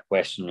answer that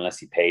question unless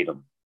he paid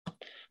him,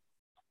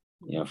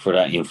 for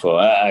that info.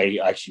 I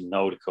actually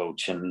know the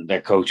coach, and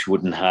that coach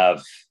wouldn't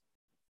have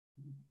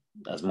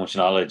as much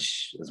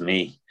knowledge as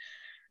me.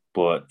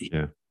 But he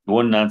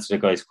wouldn't answer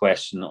the guy's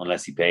question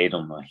unless he paid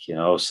him,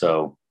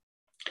 so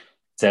it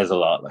says a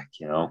lot,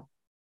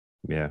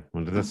 Yeah,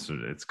 well, this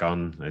it's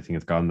gone. I think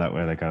it's gone that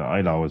way. Like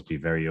I'd always be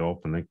very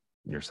open, like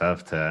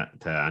yourself, to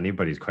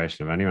anybody's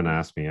question. If anyone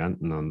asks me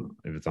anything on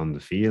if it's on the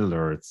field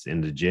or it's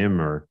in the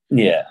gym or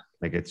Yeah,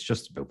 like it's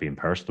just about being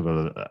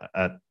personable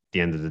at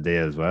the end of the day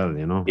as well.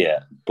 yeah.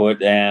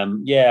 But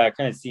yeah, I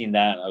kind of seen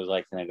that. I was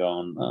like kind of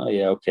going, oh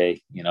yeah,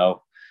 okay,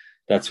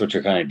 that's what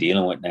you're kind of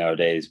dealing with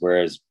nowadays.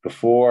 Whereas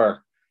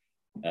before,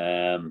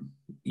 um,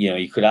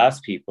 you could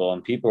ask people,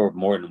 and people were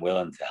more than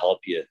willing to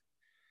help you.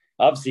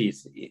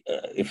 Obviously,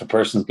 if a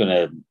person's going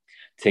to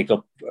take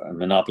up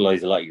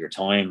monopolize a lot of your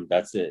time,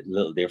 that's a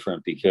little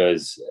different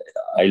because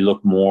I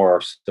look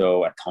more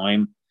so at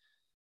time.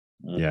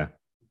 Yeah,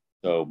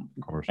 So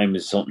of course. time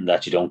is something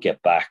that you don't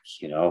get back.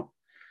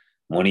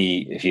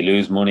 Money. If you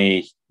lose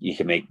money, you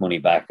can make money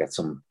back at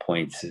some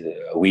point,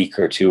 a week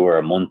or two, or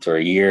a month or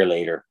a year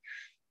later.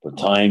 But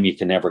time you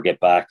can never get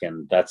back,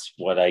 and that's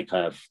what I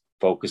kind of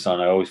focus on.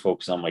 I always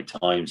focus on my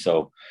time.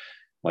 So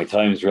my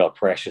time is real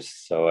precious.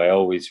 So I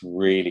always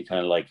really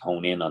kind of like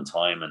hone in on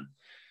time, and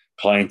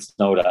clients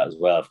know that as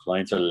well. If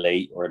clients are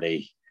late or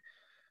they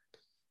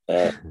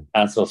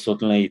cancel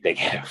suddenly, they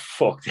get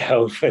fucked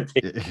out.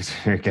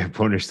 You get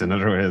punished in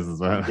other ways as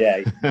well.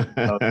 Yeah,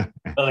 well,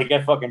 they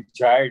get fucking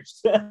charged.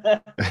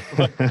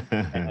 But,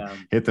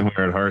 Hit them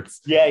where it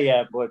hurts.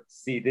 yeah. But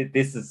see,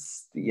 this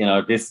is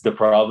this is the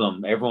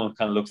problem. Everyone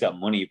kind of looks at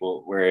money,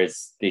 but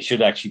whereas they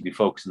should actually be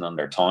focusing on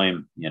their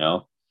time.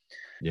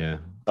 Yeah.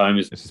 Time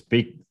is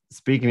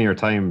Speaking of your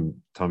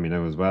time, Tommy,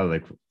 now as well,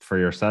 like for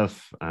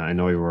yourself, I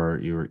know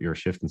you're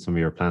shifting some of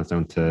your plans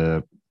down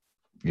to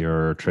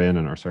your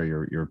training, or sorry,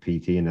 your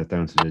PT, and that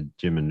down to the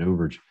gym in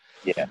Newbridge.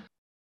 yeah.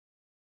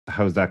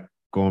 How's that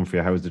going for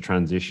you? How's the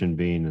transition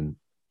been? And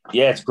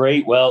Yeah, it's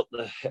great. Well,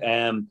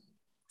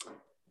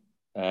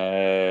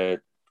 uh,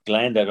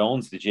 Glenn that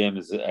owns the gym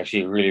is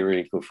actually a really,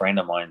 really good friend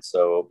of mine.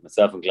 So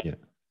myself and Glenn yeah,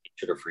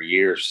 each other for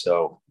years.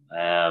 So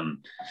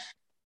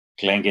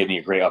Glenn gave me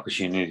a great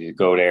opportunity to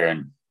go there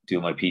and do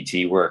my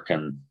PT work,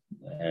 and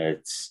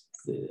it's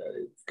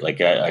like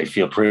I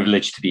feel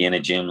privileged to be in a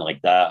gym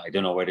like that. I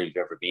don't know whether you've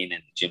ever been in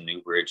the gym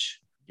Newbridge.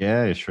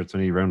 yeah, sure. It's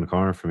only around the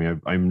corner for me.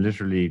 I'm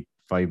literally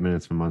 5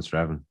 minutes from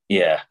Munster.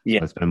 Yeah, So yeah,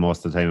 I spend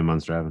most of the time in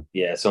Munster.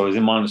 yeah. So I was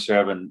in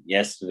Monasterevin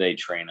yesterday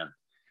training,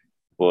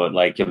 but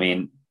like I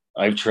mean,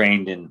 I've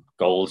trained in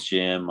Gold's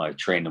Gym, I've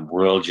trained in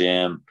World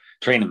Gym,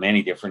 trained in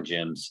many different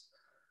gyms,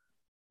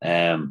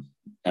 um,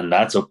 and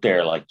that's up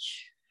there like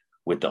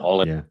with the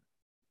all, Yeah,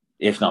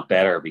 if not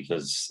better,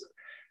 because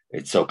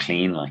it's so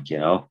clean. Like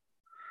yeah.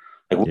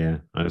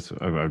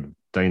 I'm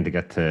dying to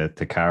get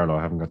to Carlo.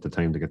 I haven't got the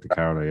time to get to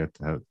Carlo yet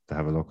to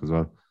have a look as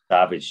well.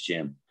 Savage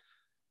Gym.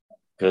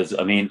 Because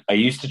I mean, I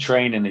used to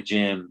train in a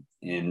gym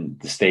in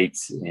the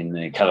States,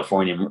 in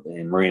California,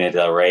 in Marina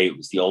del Rey. It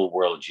was the Old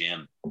World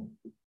Gym,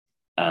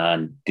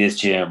 and this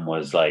gym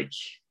was like,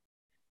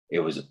 it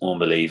was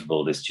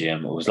unbelievable. This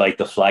gym, it was like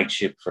the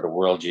flagship for the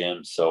World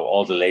Gym. So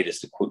all the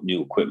latest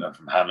new equipment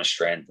from Hammer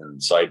Strength and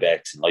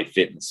Cybex and Life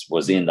Fitness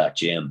was in that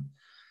gym,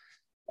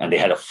 and they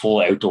had a full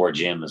outdoor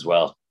gym as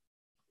well.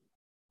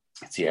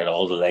 So you had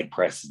all the leg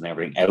presses and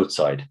everything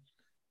outside,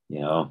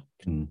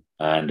 Mm.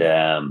 and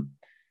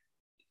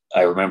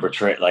I remember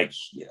like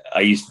I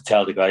used to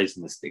tell the guys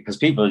in this because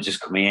people would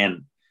just come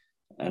in,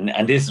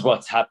 and this is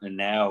what's happening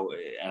now,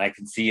 and I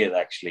can see it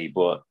actually.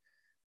 But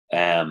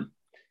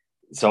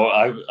so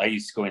I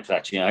used to go into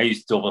that gym. I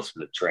used to double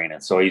split training,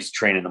 so I used to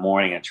train in the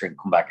morning and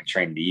come back and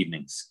train in the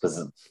evenings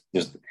because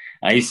there's.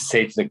 I used to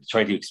say to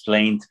try to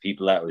explain to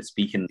people that I was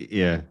speaking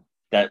Yeah,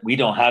 that we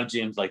don't have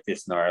gyms like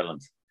this in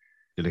Ireland.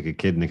 you're like a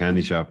kid in a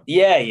candy shop.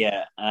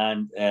 Yeah,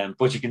 and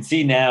but you can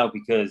see now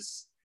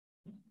because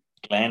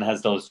Glen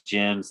has those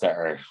gyms that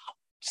are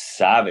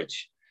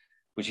savage,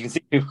 but you can see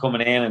people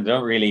coming in and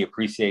don't really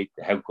appreciate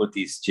how good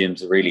these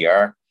gyms really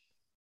are.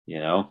 You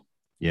know?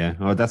 Yeah,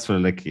 oh, that's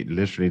what like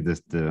literally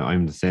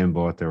I'm the same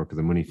boat there because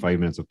I'm only 5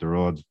 minutes up the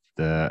road.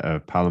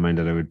 The pal of mine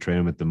that I would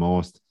train with the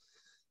most,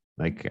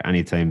 like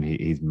anytime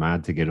he's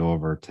mad to get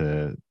over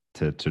to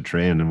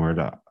train,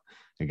 and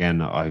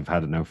again I've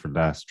had it now for the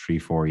last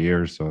 3-4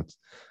 years, so it's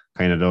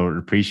kind of don't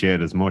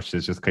appreciate it as much.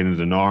 It's just kind of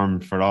the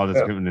norm for all this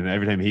Yeah. equipment, and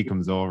every time he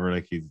comes over,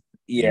 like he's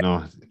you Yeah,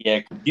 know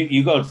yeah.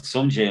 You go to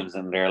some gyms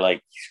and they're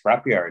like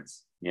scrap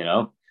yards.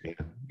 yeah Yeah,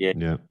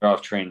 yeah they're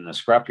off training in a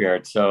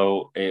scrapyard.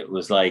 So it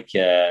was like,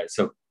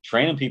 so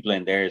training people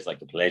in there is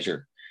like a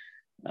pleasure.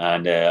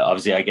 And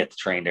obviously, I get to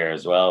train there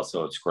as well.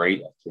 So it's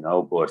great,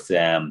 But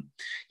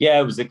yeah,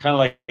 it was a kind of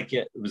like,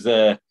 it was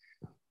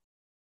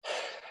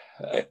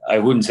I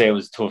wouldn't say it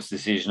was a tough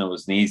decision. It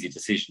was an easy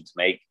decision to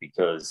make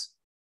because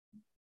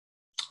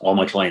all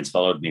my clients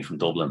followed me from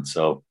Dublin.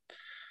 So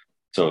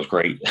it was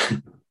great.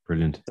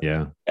 brilliant,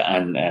 yeah.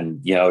 And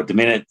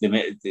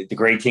the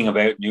great thing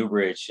about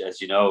Newbridge,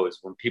 as you know, is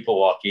when people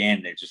walk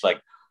in, they're just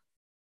like,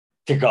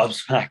 they're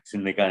gobsmacked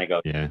and they kind of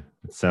go, Yeah,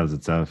 it sells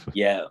itself.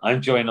 yeah,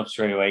 I'm joining up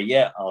straight away.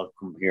 Yeah, I'll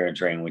come here and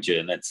train with you.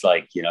 And it's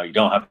like, you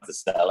don't have to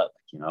sell it.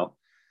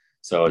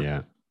 So,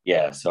 Yeah,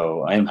 yeah,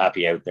 so I'm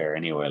happy out there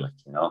anyway,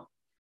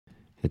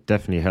 it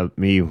definitely helped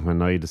me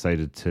when I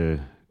decided to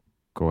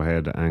go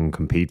ahead and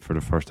compete for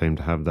the first time,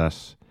 to have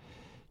that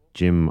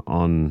gym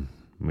on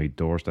my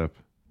doorstep.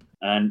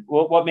 And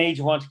what made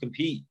you want to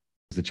compete?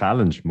 It's a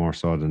challenge more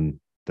so than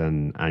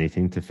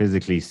anything, to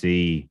physically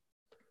see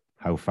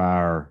how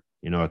far,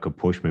 I could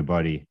push my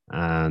body.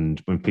 And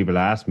when people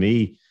ask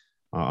me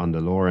on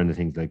the lower end of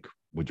things, like,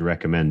 would you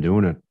recommend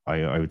doing it?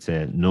 I would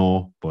say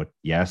no, but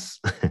yes.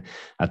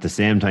 At the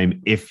same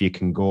time, if you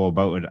can go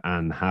about it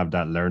and have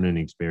that learning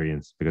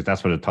experience, because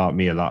that's what it taught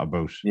me a lot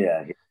about.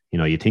 Yeah.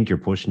 You think you're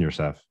pushing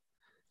yourself,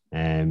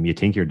 you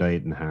think you're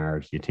dieting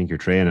hard, you think you're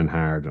training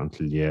hard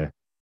until you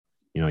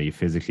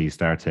physically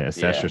start to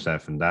assess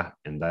yourself in that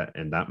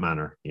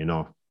manner.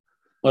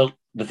 Well,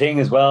 the thing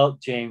as well,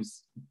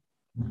 James,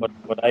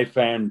 what I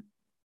found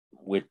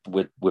with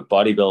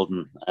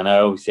bodybuilding, and I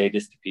always say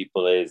this to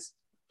people, is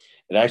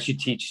it actually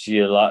teaches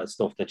you a lot of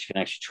stuff that you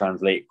can actually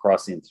translate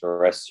across into the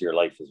rest of your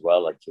life as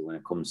well. Like when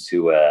it comes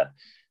to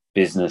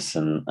business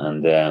and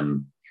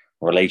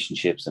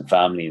relationships and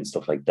family and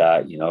stuff like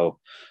that.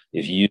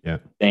 If you use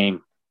the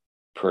same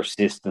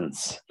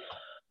persistence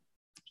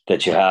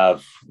that you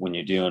have when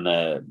you're doing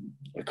a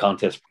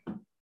contest,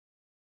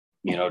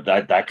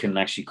 that can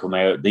actually come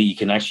out, that you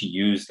can actually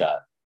use that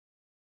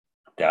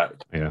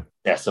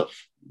excessive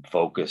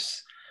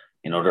focus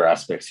in other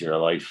aspects of your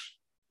life.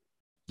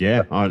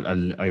 Yeah,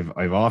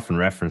 I've often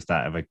referenced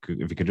that if I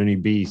could only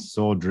be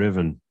so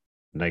driven,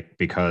 like,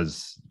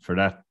 because for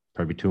that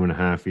probably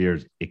 2.5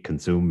 years it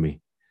consumed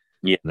me.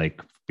 Yeah,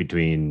 like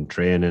between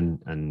training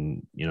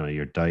and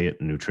your diet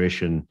and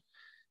nutrition,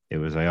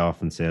 I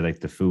often say, like,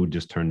 the food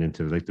just turned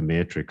into like the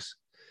Matrix.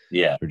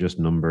 Yeah, they're just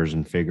numbers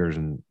and figures,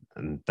 and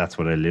that's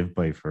what I lived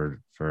by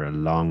for a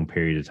long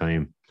period of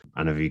time.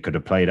 And if you could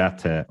apply that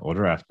to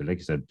other aspects, like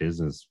you said,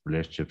 business,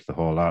 relationships, the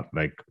whole lot,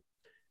 like,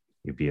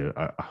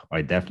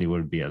 I definitely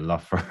would be a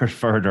lot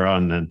further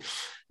on than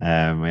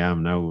I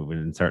am now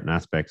in certain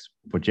aspects.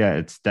 But yeah,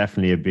 it's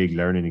definitely a big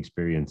learning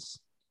experience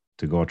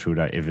to go through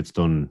that if it's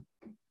done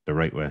the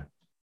right way.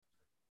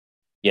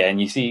 Yeah, and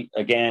you see,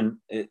 again,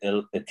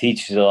 it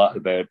teaches a lot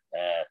about,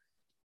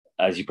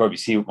 as you probably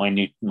see,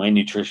 my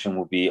nutrition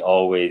will be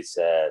always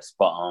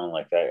spot on.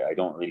 Like I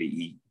don't really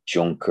eat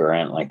junk or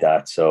anything like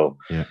that. So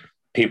yeah,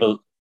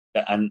 people,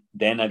 and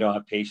then I don't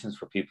have patience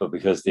for people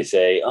because they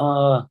say,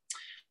 "Oh,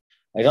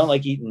 I don't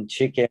like eating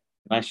chicken,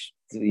 mashed,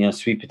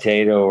 sweet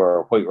potato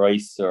or white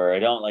rice, or I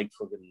don't like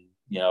fucking,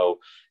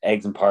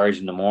 eggs and porridge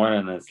in the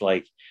morning." And it's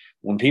like,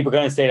 when people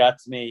kind of say that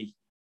to me,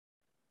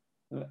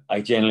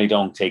 I generally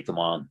don't take them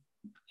on.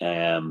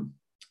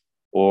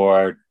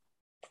 Or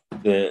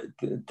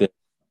the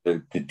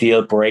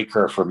deal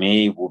breaker for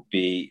me would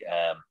be,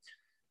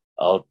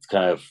 I'll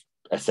kind of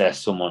assess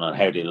someone on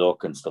how they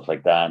look and stuff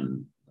like that.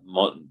 And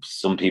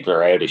some people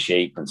are out of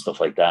shape and stuff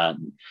like that.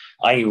 And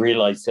I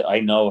realize that I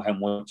know how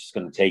much it's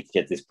going to take to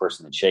get this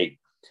person in shape.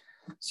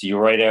 So you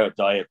write out a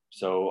diet.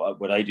 So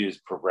what I do is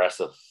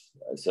progressive.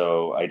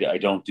 So I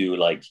don't do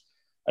like,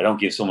 I don't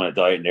give someone a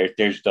diet and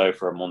there's a diet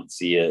for a month,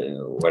 see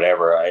you,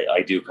 whatever.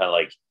 I do kind of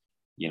like,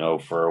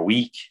 for a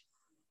week,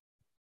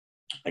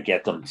 I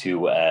get them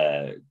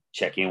to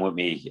check in with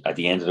me at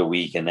the end of the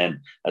week. And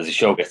then as the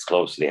show gets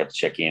closer, they have to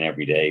check in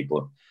every day.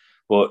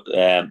 But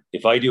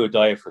if I do a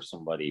diet for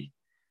somebody,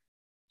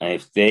 and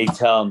if they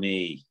tell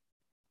me,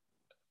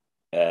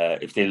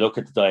 if they look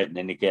at the diet and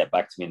then they get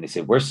back to me and they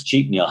say, "Where's the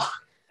cheat meal?"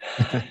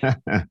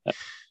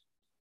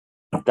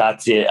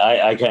 That's it.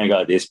 I kind of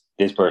got this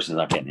person's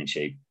not getting in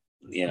shape,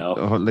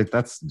 like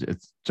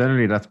it's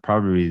generally, that's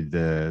probably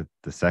the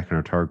second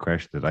or third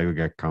question that I would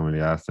get commonly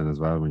asked in as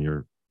well when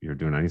you're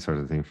doing any sort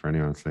of thing for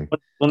anyone. It's like,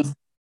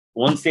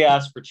 once they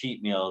ask for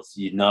cheat meals,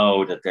 you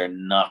know that they're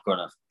not going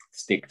to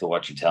stick to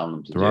what you're telling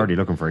them to do. They're already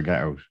looking for a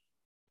get out.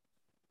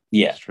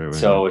 Yeah. It's true,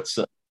 so it's,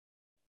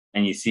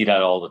 and you see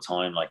that all the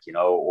time, like,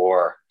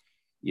 or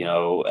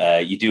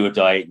you do a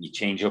diet and you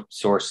change up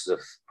sources of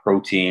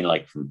protein,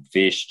 like from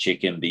fish,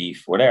 chicken,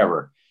 beef,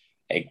 whatever,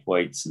 egg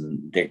whites,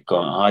 and they're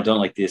going, "Oh, I don't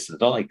like this and I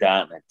don't like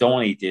that, and I don't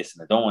want to eat this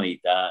and I don't want to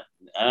eat that."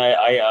 And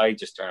I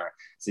just turn around and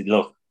say,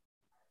 "Look,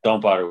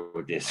 don't bother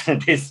with this.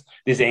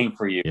 this ain't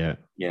for you." Yeah.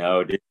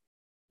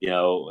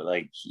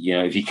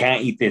 If you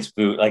can't eat this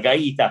food, like I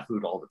eat that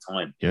food all the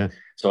time. Yeah.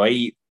 So I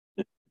eat,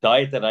 the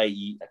diet that I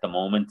eat at the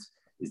moment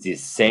is the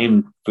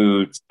same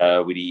foods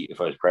we'd eat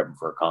if I was prepping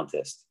for a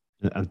contest.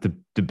 And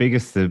the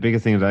biggest thing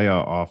that I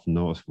often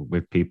notice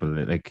with people,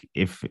 like,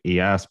 if he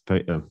asks,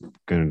 kind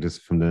of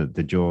just from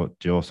the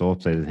Joe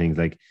Soap side of things,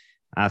 like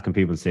asking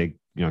people to say,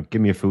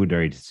 give me a food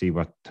diary to see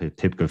what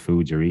typical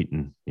foods you're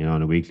eating,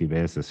 on a weekly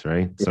basis,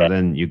 right? Yeah. So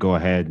then you go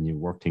ahead and you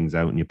work things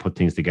out and you put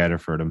things together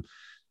for them.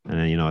 And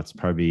then, it's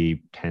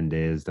probably 10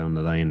 days down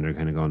the line, they're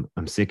kind of going,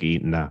 "I'm sick of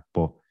eating that."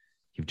 But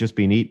you've just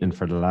been eating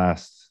for the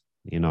last,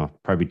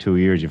 probably 2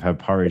 years. You've had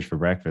porridge for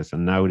breakfast.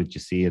 And now that you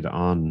see it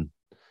on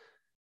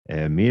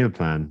a meal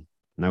plan,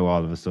 now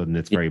all of a sudden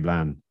it's very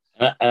bland.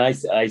 And I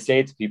say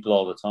it to people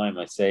all the time.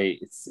 I say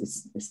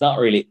it's not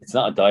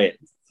a diet.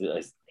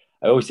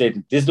 I always say,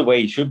 this is the way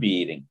you should be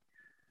eating.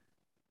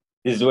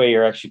 This is the way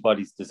your actually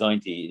body's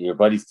designed to eat. Your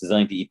body's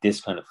designed to eat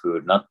this kind of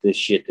food, not this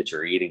shit that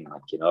you're eating.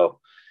 Like,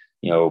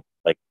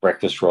 like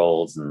breakfast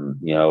rolls and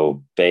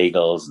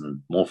bagels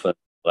and muffins,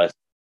 all that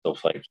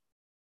stuff. Like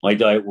my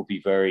diet would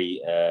be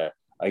very.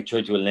 I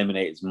try to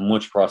eliminate as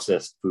much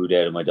processed food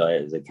out of my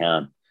diet as I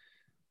can.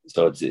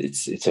 So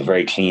it's a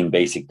very clean,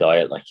 basic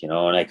diet, like and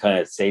I kind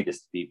of say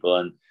this to people,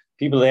 and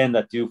people then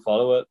that do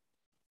follow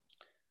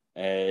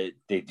it,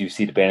 they do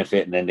see the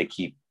benefit, and then they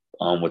keep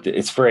on with it.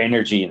 It's for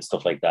energy and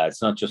stuff like that.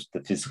 It's not just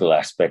the physical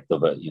aspect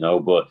of it,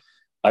 But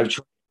I've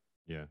tried,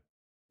 Yeah.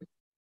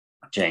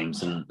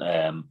 James, and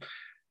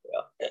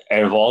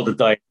out of all the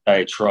diets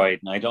I tried,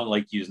 and I don't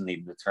like using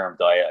even the term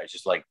diet, I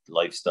just like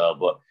lifestyle.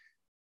 But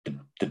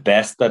the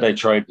best that I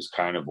tried was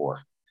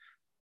carnivore.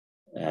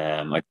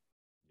 I'm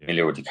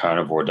familiar with the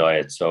carnivore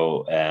diet,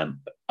 so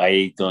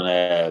I done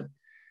a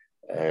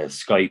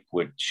Skype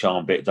with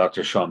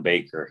Dr. Sean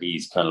Baker.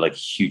 He's kind of like a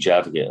huge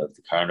advocate of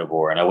the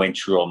carnivore, and I went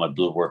through all my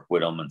blood work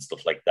with him and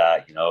stuff like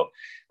that. And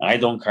I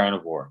done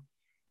carnivore,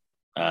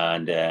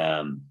 and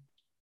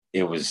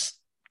it was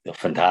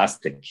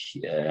fantastic.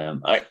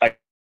 I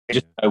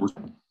would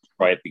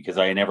try it because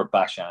I never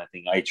bash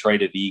anything. I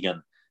tried a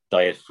vegan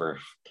diet for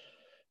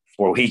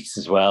 4 weeks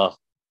as well,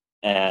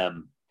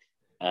 and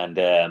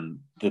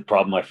the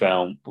problem I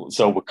found,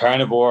 so with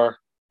carnivore,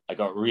 I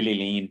got really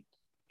lean.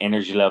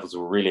 Energy levels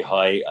were really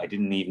high. I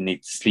didn't even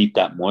need to sleep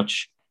that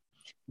much.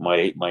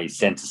 My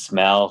sense of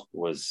smell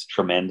was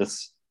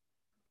tremendous.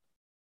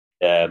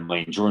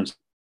 My endurance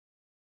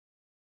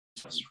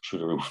was through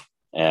the roof.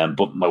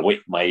 But my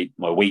weight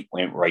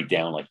went right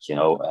down. Like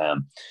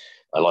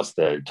I lost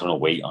a ton of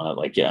weight on it.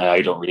 Like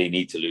I don't really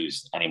need to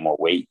lose any more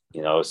weight.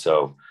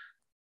 So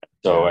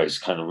I was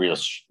kind of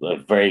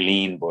very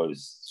lean, but I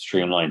was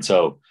streamlined.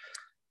 So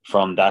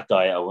from that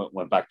diet, I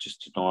went back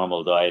just to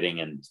normal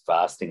dieting and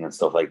fasting and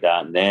stuff like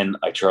that. And then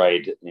I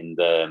tried in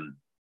the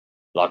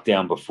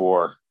lockdown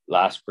before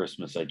last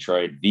Christmas, I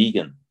tried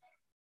vegan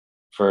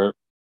for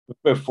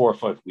about 4 or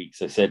 5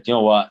 weeks. I said, you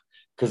know what?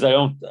 Because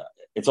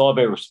it's all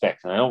about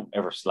respect, and I don't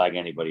ever slag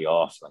anybody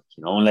off, like,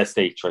 unless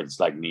they try to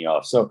slag me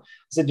off. So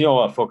I said, you know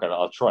what? Fuck it.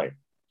 I'll try it,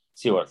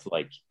 see what it's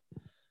like.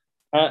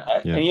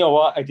 And you know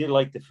what? I did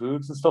like the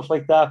foods and stuff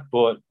like that,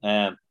 but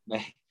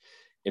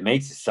it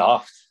makes it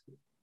soft,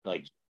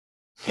 like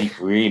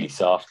really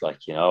soft, like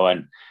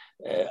and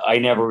I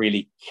never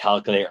really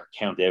calculate or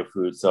count out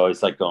food, so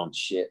it's like going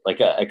shit.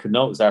 Like I could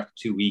notice after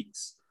 2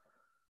 weeks,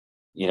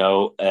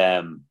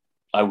 I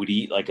would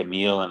eat like a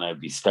meal, and I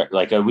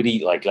would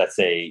eat like, let's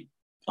say,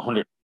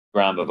 100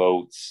 gram of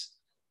oats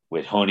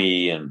with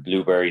honey and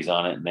blueberries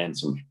on it, and then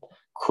some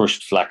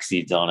crushed flax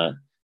seeds on it,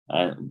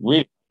 and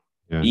really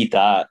eat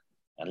that.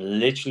 And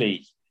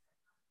literally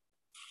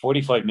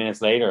 45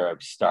 minutes later, I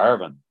was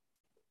starving.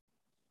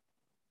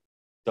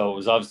 So it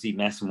was obviously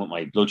messing with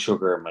my blood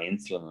sugar and my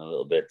insulin a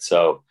little bit.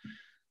 So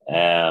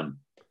I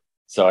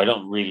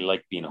don't really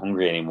like being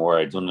hungry anymore.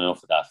 I've done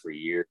enough of that for a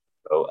year.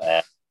 So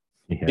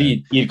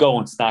you'd go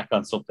and snack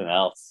on something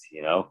else,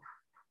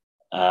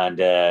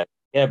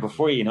 And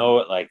before you know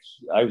it, like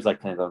I was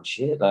like kind of going,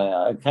 shit,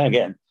 I'm kind of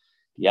getting,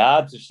 the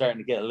abs are starting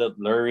to get a little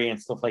blurry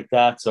and stuff like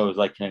that. So I was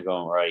like kind of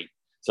going, right.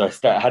 So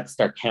I had to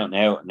start counting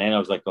out, and then I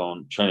was like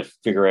trying to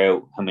figure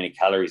out how many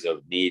calories I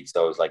would need.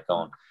 So I was like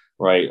going,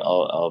 right,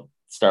 I'll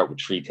start with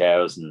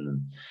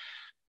 3,000.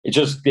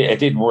 It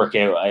didn't work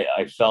out.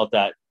 I felt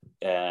that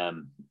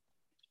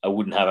I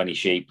wouldn't have any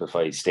shape if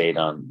I stayed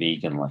on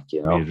vegan, like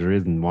Yeah, there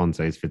isn't one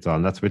size fits all.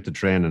 And that's with the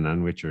training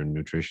and with your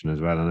nutrition as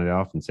well. And I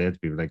often say to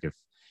people, like, if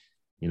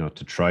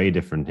to try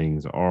different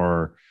things,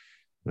 or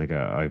like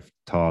I've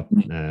taught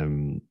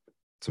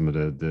some of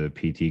the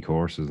PT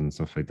courses and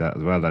stuff like that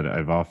as well, that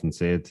I've often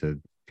said to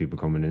people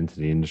coming into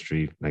the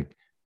industry, like,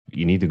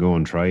 you need to go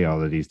and try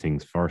all of these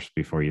things first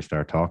before you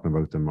start talking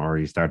about them, or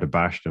you start to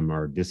bash them,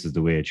 or this is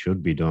the way it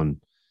should be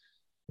done.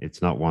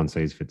 It's not one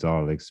size fits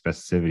all. Like,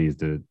 specificity is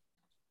the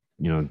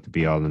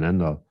be all and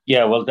end all.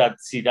 Yeah, well,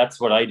 that's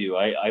what I do.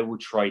 I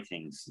would try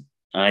things,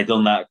 and I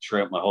done that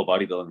throughout my whole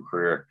bodybuilding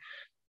career,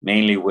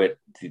 mainly with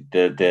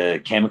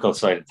the chemical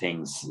side of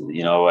things.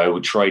 I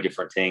would try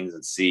different things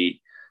and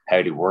see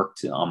how they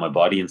worked on my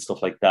body and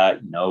stuff like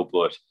that.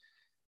 But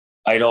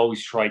I'd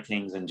always try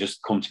things and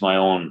just come to my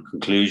own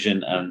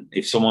conclusion. And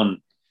if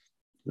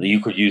you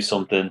could use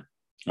something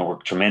and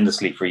work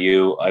tremendously for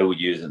you, I would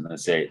use it. And I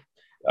say,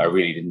 I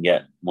really didn't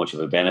get much of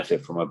a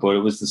benefit from it, but it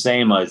was the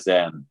same as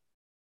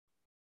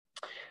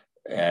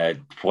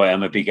why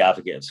I'm a big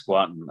advocate of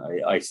squatting.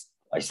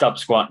 I stopped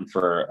squatting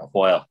for a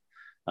while.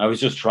 I was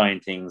just trying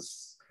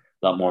things,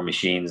 a lot more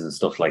machines and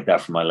stuff like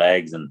that for my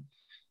legs, and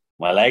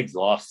my legs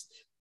lost.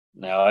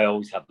 Now, I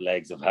always have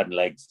legs. I've had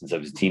legs since I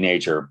was a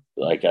teenager,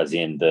 like as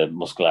in the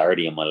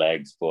muscularity in my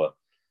legs. But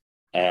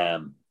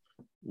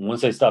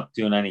once I stopped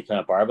doing any kind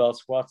of barbell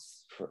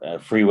squats,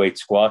 free weight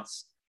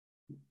squats,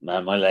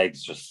 man, my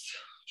legs just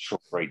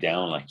shrunk right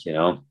down, like,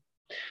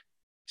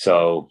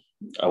 So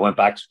I went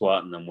back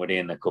squatting, and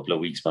within a couple of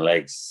weeks, my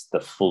legs, the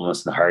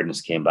fullness and the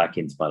hardness came back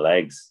into my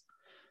legs.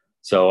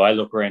 So I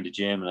look around the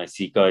gym and I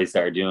see guys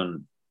that are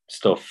doing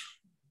stuff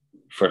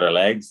for their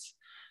legs.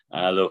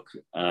 And I look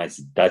and I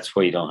said, that's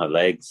why you don't have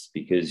legs,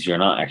 because you're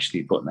not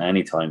actually putting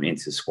any time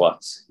into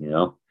squats,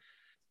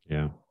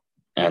 Yeah.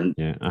 And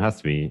Yeah, it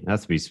has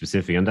to be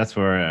specific. And that's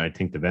where I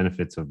think the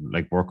benefits of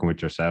like working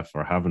with yourself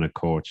or having a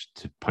coach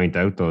to point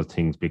out those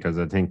things, because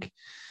I think,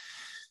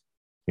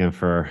 you know,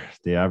 for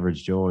the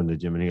average Joe in the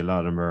gym, and a lot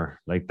of them are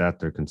like that,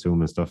 they're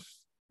consuming stuff,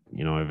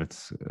 you know, if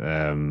it's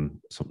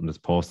something that's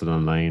posted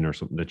online or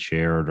something that's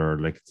shared or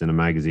like it's in a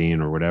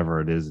magazine or whatever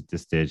it is at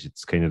this stage,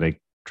 it's kind of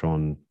like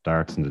throwing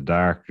darts in the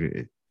dark.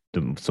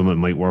 Someone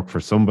might work for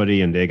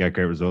somebody and they get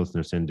great results and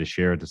they're saying to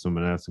share it to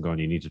someone else and going,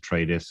 you need to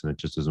try this, and it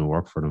just doesn't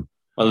work for them.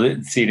 well,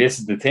 see, this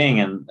is the thing,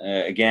 and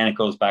again, it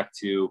goes back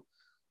to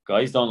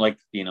guys don't like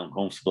being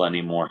uncomfortable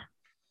anymore.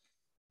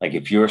 Like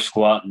if you're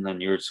squatting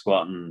and you're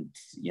squatting,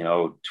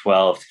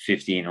 12 to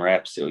 15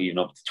 reps, or even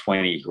up to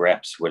 20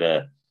 reps with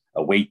a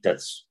weight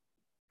that's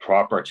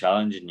proper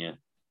challenging you,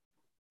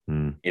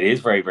 it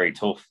is very, very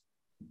tough.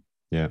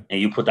 Yeah. And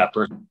you put that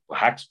person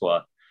hack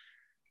squat,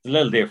 it's a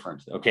little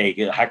different. Okay,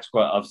 hack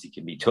squat obviously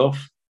can be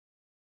tough,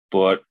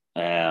 but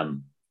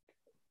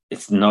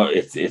it's not.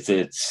 It's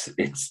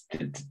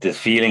the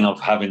feeling of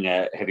having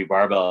a heavy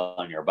barbell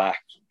on your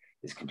back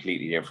is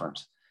completely different.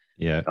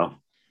 Yeah. You know?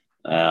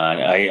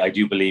 I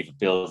do believe it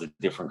builds a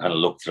different kind of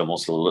look to the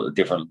muscle, a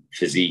different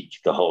physique,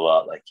 the whole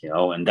lot,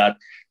 and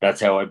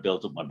that's how I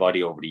built up my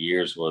body over the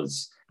years,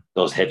 was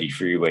those heavy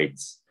free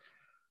weights.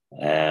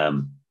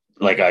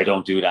 Like I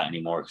don't do that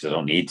anymore because I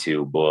don't need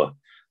to, but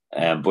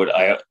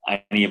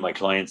any of my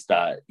clients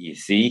that you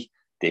see,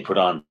 they put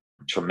on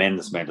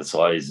tremendous amount of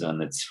size,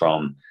 and it's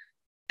from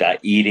that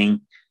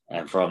eating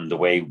and from the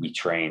way we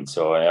train.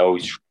 So I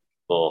always train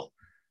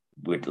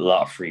with a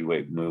lot of free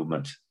weight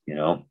movement,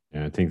 Yeah,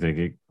 I think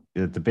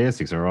the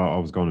basics are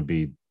always going to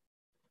be,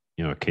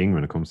 a king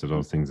when it comes to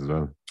those things as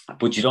well.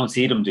 But you don't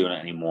see them doing it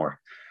anymore.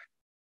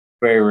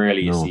 Very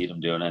rarely you No. see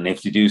them doing it. And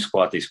if they do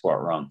squat, they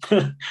squat wrong.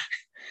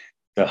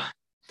 So.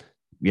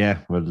 Yeah,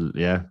 well,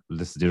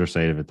 this is the other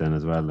side of it then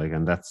as well. Like,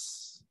 and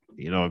that's,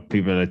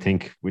 people, I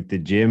think, with the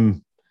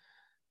gym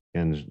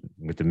and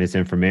with the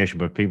misinformation,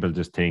 but people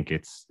just think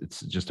it's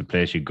just a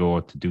place you go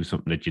to do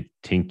something that you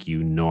think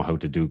you know how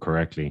to do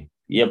correctly.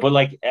 Yeah, but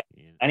like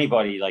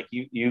anybody, like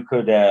you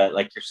could,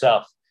 like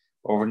yourself,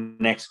 over the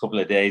next couple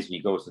of days when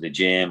you go to the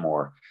gym,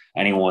 or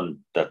anyone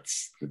that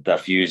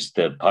views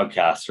the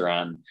podcast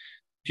around,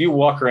 if you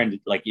walk around,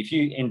 like if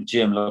you in the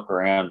gym look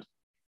around,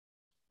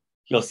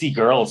 you'll see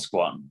girls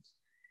squatting.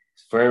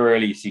 It's very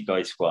rarely you see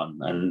guys squatting,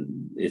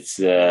 and it's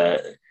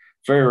very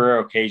rare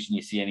occasion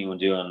you see anyone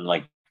doing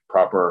like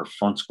proper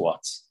front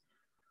squats.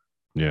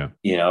 Yeah.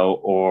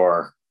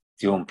 Or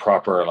doing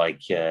proper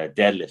like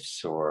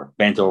deadlifts or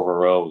bent over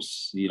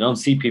rows. You don't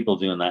see people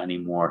doing that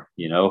anymore,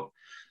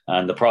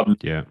 and the problem,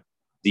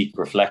 physique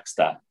reflects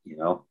that,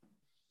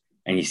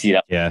 and you see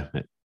that. Yeah,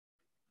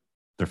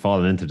 they're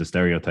falling into the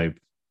stereotype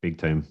big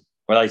time.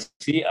 Well,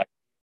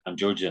 I'm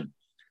judging.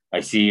 I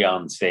see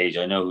on stage,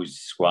 I know who's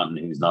squatting,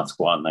 who's not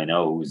squatting. I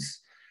know who's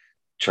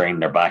training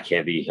their back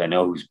heavy. I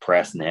know who's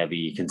pressing heavy.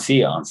 You can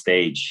see it on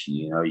stage.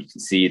 You can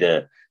see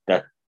that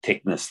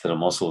thickness to the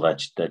muscle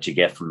that you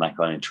get from that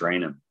kind of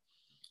training.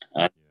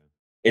 And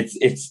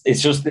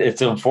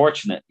it's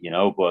unfortunate,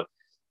 but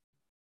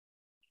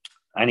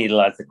any of the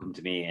lads that come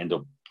to me end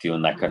up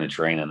doing that kind of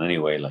training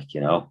anyway, and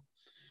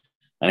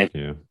if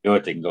they do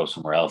it, they can go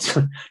somewhere else,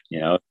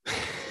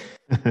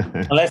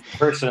 unless the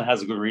person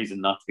has a good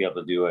reason not to be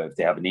able to do it, if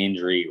they have an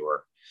injury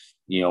or,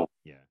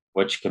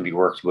 which can be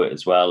worked with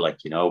as well,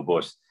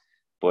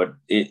 but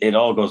it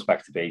all goes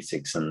back to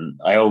basics.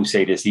 And I always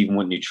say this, even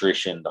with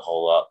nutrition, the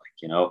whole lot,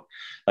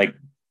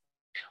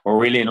 what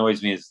really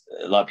annoys me is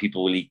a lot of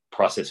people will eat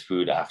processed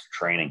food after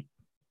training.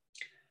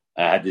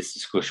 I had this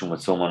discussion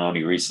with someone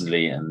only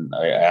recently, and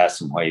I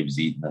asked him why he was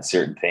eating a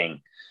certain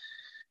thing.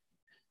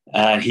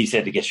 And he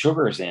said to get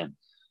sugars in.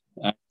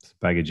 A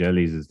bag of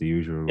jellies is the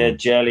usual. Yeah,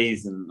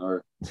 jellies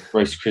or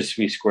Rice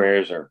Krispie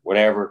squares or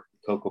whatever,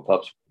 Cocoa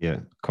Puffs.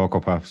 Yeah,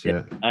 Cocoa Puffs,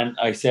 yeah. And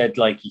I said,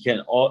 you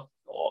can,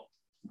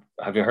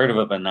 have you heard of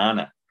a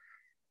banana?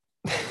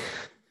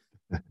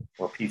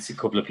 Or a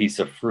couple of pieces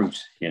of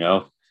fruit,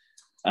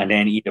 and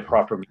then eat a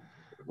proper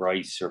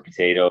rice or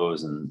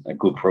potatoes and a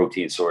good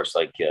protein source,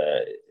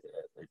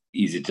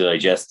 easy to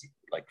digest,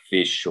 like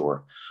fish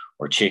or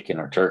chicken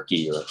or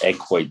turkey or egg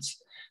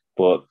whites.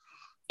 But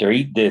they're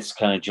eating this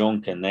kind of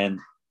junk, and then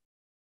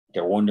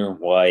they're wondering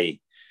why,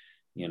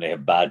 they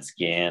have bad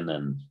skin,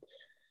 and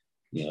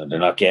they're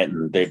not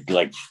getting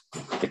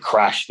the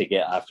crash they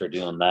get after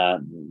doing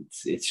that. And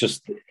it's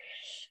just,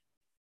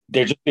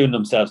 they're just doing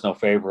themselves no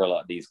favor, a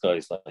lot of these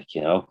guys,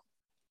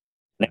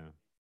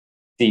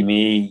 see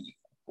me,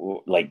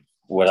 like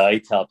what I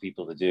tell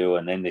people to do,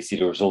 and then they see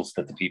the results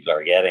that the people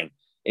are getting.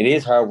 It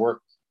is hard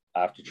work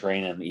after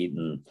training,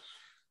 eating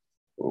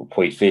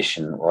white fish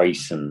and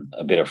rice and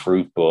a bit of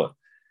fruit, but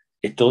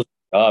it does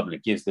the job, and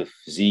it gives the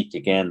physique,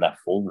 again, that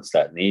fullness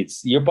that it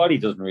needs. Your body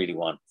doesn't really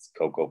want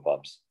Cocoa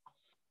Pops.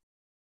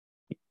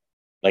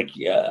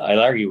 I'll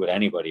argue with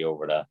anybody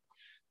over that.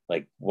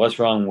 What's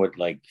wrong with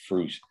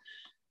fruit,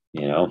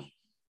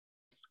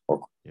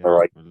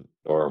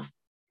 or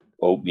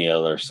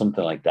oatmeal or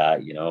something like that,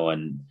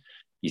 and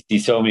you see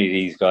so many of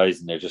these guys,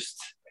 and they're just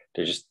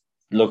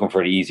looking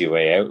for the easy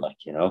way out, like,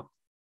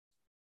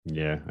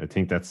 Yeah, I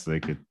think that's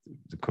like it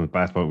comes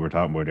back to what we were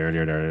talking about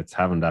earlier there. It's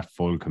having that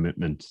full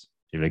commitment.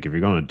 You're like, if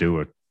you're gonna do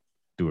it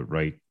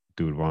right,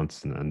 do it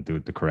once and do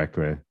it the correct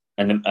way.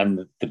 And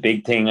the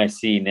big thing I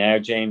see now,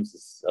 James,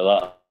 is a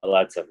lot of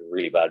lads have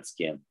really bad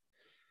skin,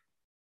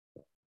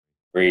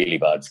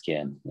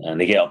 and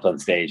they get up on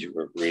stage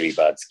with really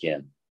bad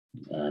skin,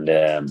 and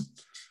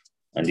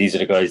and these are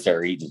the guys that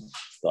are eating.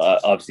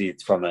 Obviously,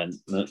 it's from a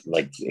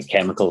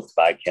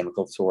bad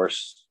chemical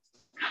source.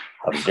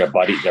 Obviously,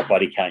 their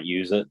body can't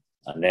use it,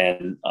 and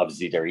then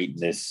obviously they're eating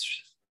this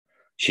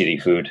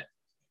shitty food,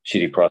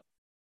 shitty product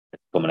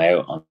coming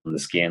out on the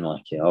skin,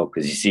 like,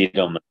 because you see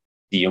them,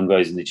 the young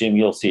guys in the gym,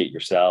 you'll see it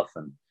yourself,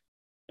 and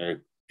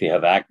they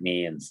have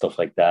acne and stuff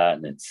like that,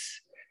 and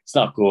it's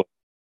not good.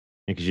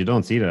 Because you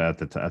don't see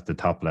that at the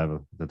top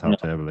level, like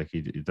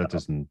that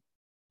doesn't.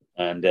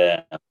 And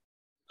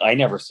I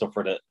never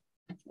suffered it.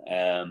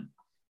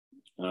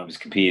 When I was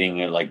competing,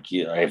 like,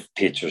 I have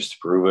pictures to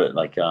prove it.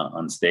 Like,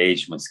 on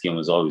stage, my skin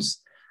was always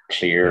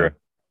clear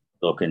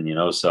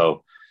looking,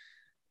 So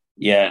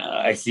yeah,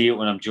 I see it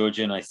when I'm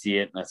judging. I see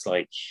it, and it's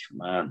like,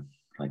 man,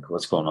 like,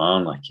 what's going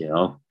on? Like,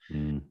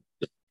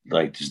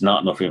 like, there's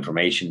not enough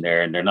information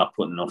there, and they're not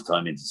putting enough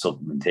time into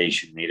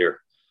supplementation either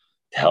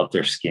to help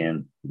their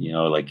skin.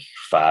 Like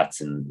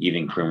fats and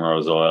eating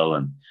primrose oil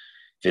and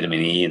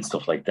vitamin E and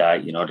stuff like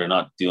that. They're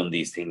not doing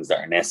these things that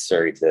are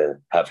necessary to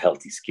have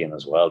healthy skin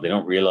as well. They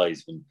don't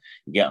realize when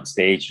you get on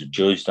stage, you're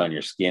judged on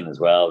your skin as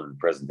well and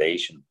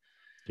presentation.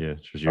 Yeah,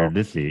 because you're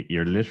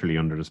literally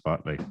under the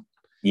spotlight.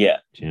 Yeah,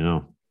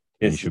 you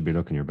should be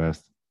looking your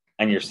best.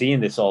 And you're seeing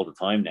this all the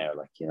time now,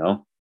 like,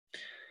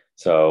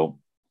 So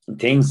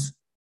things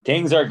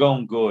are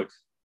going good,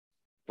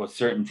 but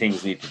certain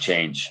things need to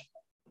change.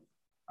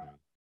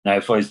 Now,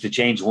 if I was to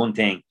change one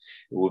thing, it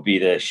would be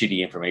the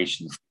shitty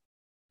information.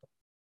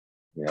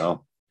 A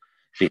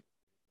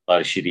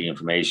lot of shitty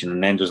information,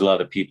 and then there's a lot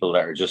of people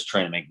that are just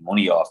trying to make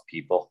money off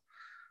people.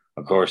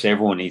 Of course,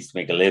 everyone needs to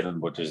make a living,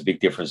 but there's a big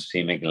difference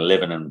between making a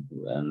living and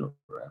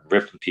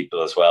ripping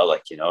people as well.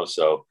 Like,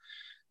 so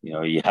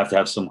you have to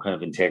have some kind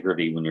of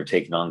integrity when you're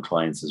taking on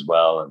clients as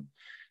well, and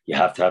you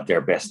have to have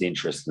their best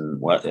interest and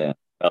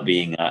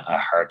well-being at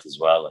heart as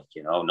well. Like,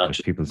 not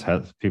just people's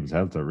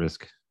health at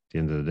risk at the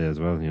end of the day as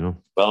well.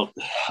 Well,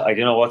 I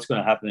don't know what's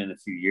going to happen in a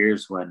few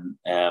years when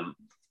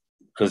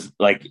because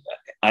like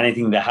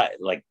anything that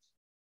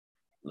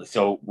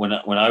so when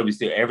I was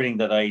doing everything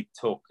that I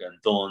took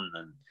and done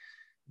and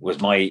was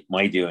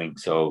my doing,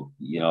 so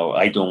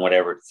I done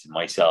whatever to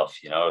myself,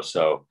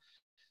 so,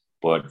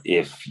 but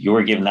if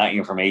you're giving that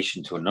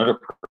information to another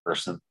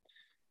person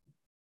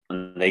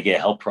and they get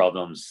health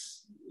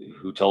problems,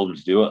 who told them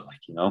to do it?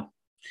 Like,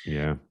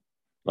 yeah,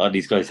 a lot of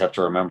these guys have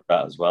to remember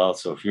that as well.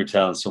 So if you're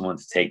telling someone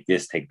to take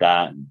this, take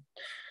that, and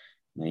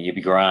you'd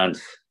be grand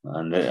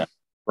and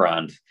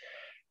grand,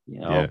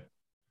 yeah.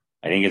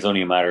 I think it's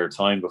only a matter of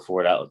time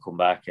before that will come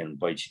back and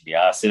bite you in the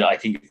ass. I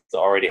think it's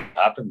already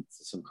happened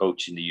to some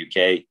coach in the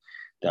UK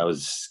that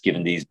was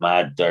giving these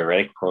mad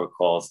diuretic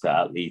protocols to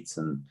athletes,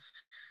 and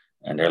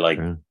they're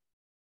like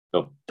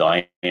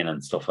dying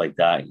and stuff like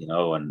that,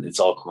 and it's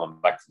all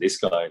coming back to this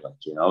guy,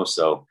 like,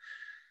 so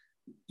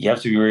you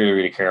have to be really,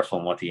 really careful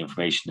on what the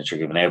information that you're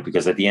giving out,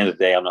 because at the end of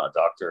the day, I'm not a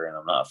doctor and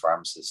I'm not a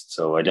pharmacist,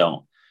 so I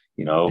don't,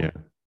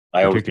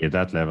 particularly at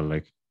that level,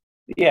 like.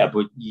 Yeah,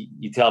 but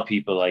you tell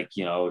people, like,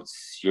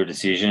 it's your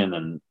decision,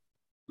 and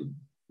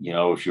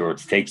if you were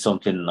to take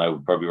something, I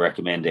would probably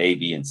recommend A,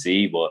 B, and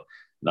C, but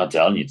I'm not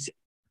telling you to.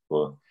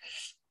 But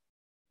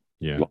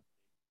yeah,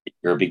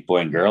 you're a big boy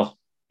and girl,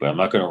 but I'm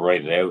not going to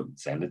write it out and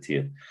send it to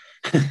you.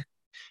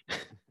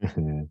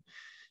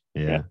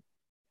 Yeah,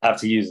 have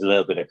to use a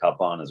little bit of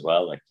cop on as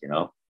well, like,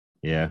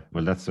 Yeah,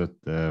 well, that's what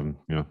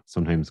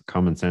sometimes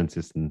common sense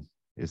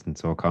isn't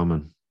so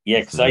common. Yeah,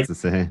 because to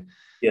say.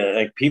 Yeah,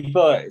 like,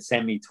 people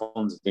send me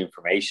tons of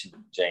information,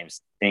 James.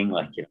 Thing,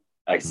 like,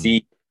 I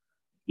see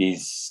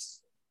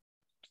these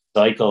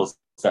cycles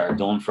that are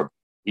done for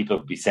people,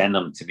 be sending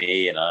them to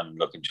me, and I'm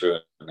looking through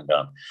it and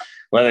going,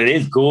 well, it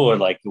is good,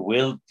 like, it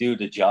will do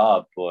the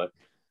job, but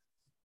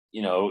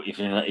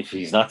if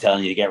he's not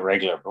telling you to get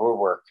regular blood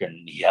work,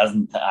 and he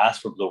hasn't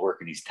asked for blood work,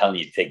 and he's telling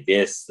you to take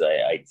this,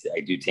 I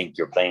do think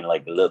you're playing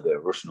like a little bit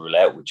of Russian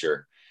roulette with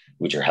your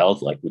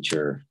health, like with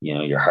your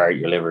your heart,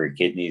 your liver, your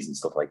kidneys, and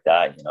stuff like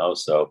that.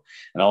 So,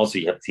 and also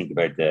you have to think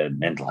about the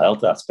mental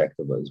health aspect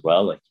of it as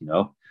well, like.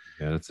 Yeah,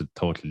 that's a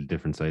totally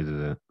different side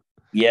of it.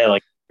 Yeah,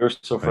 like, you're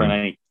suffering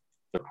any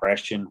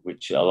depression,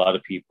 which a lot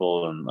of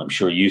people, and I'm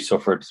sure you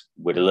suffered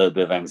with a little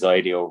bit of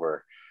anxiety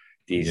over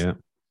these. Yeah,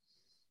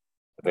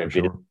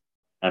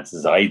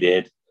 as I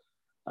did,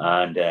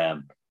 and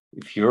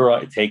if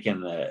you're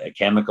taking a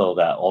chemical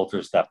that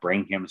alters that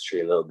brain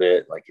chemistry a little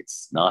bit, like,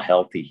 it's not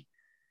healthy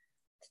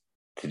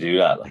to do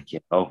that, like,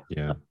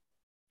 Yeah,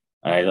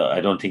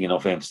 I don't think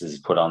enough emphasis is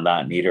put on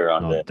that, neither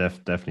on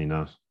definitely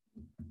not,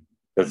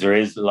 because there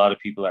is a lot of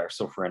people that are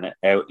suffering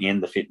out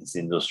in the fitness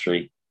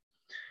industry,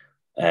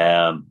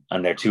 and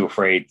they're too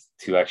afraid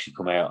to actually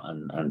come out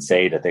and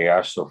say that they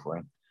are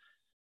suffering,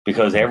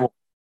 because everyone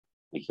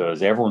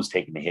because everyone's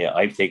taken a hit.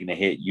 I've taken a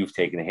hit. You've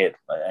taken a hit.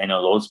 I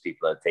know loads of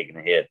people have taken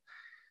a hit.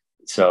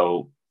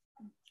 So,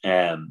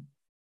 I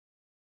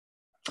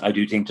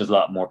do think there's a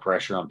lot more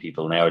pressure on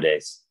people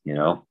nowadays.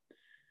 Yeah.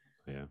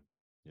 Yeah.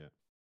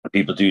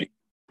 People do,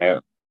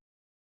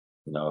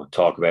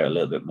 talk about it a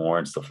little bit more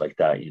and stuff like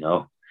that.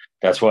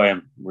 That's why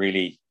I'm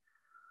really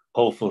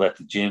hopeful that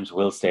the gyms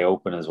will stay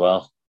open as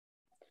well.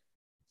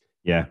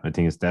 Yeah, I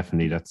think it's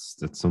definitely that's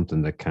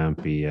something that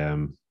can't be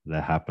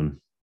let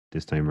happen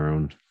this time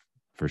around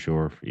for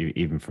sure,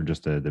 even for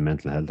just the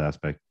mental health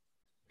aspect.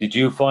 Did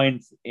you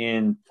find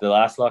in the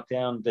last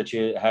lockdown that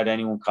you had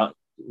anyone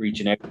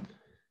reaching out?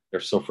 They're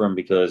suffering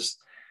because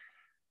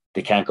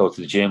they can't go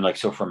to the gym, like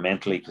suffering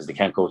mentally because they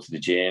can't go to the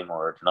gym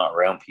or they're not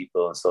around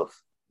people and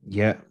stuff.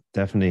 Yeah,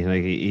 definitely.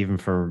 Like even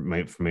for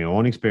my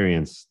own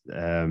experience,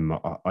 I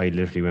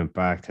literally went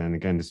back to, and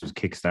again, this was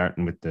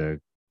kickstarting with the,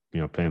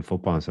 playing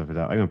football and stuff like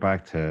that. I went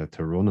back to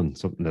running,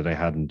 something that I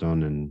hadn't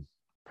done in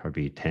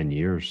probably 10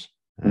 years.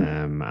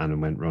 And I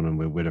went running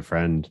with a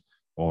friend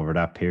over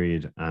that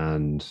period.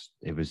 And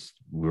we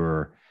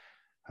were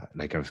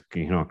like, I was,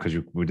 because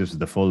this was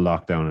the full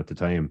lockdown at the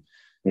time.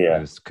 Yeah. I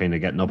was kind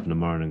of getting up in the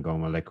morning and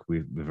going, well, like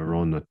we've a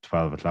run at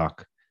 12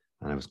 o'clock.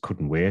 And I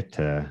couldn't wait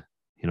to,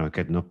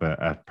 getting up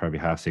at probably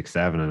 6:30,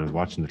 7, and I was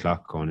watching the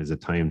clock going, is it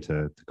time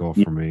to go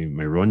for my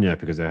run yet?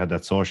 Because I had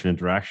that social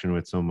interaction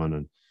with someone,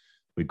 and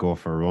we go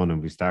for a run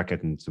and we start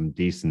getting some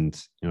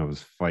decent, it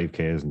was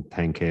 5Ks and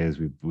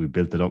 10Ks. We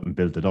built it up and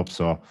built it up.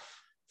 So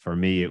for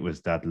me, it was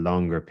that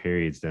longer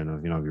periods then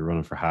of, you're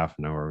running for half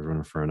an hour,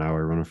 running for an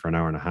hour, running for an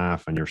hour and a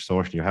half, and you're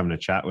social, you're having a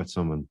chat with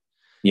someone.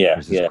 Yeah.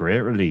 There's this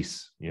great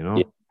release,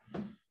 Yeah.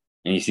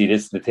 And you see,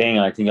 this is the thing.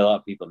 I think a lot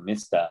of people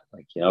miss that,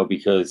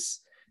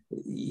 because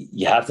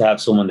you have to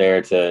have someone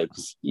there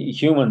because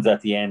humans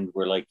at the end,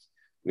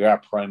 we are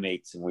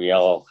primates and we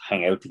all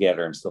hang out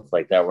together and stuff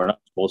like that. We're not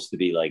supposed to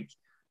be like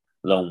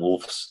lone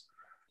wolves.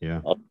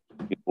 Yeah.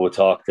 People will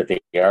talk that they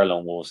are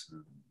lone wolves.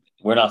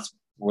 We're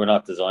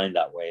not designed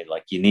that way.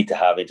 Like, you need to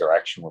have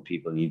interaction with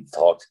people. You need to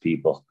talk to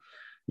people,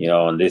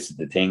 and this is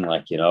the thing,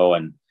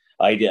 and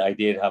I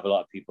did have a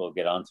lot of people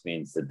get onto me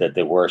and said that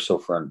they were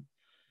suffering,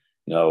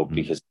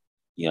 because,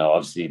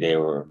 obviously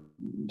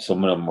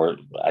some of them were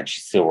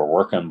actually still were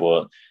working,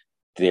 but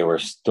they were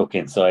stuck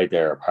inside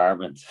their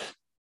apartment,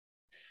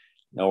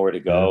 nowhere to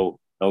go,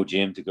 no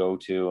gym to go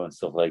to and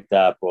stuff like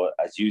that. But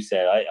as you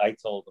said, I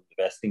told them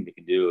the best thing they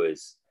can do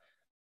is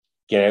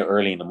get out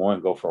early in the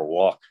morning, go for a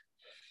walk.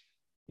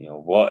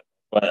 But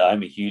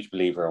I'm a huge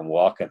believer in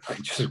walking,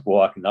 just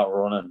walking, not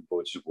running,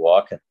 but just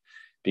walking,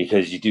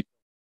 because you do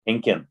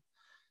thinking,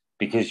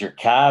 because your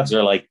calves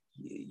are like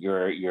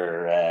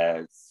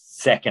your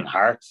second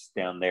hearts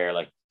down there,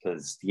 like,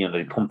 because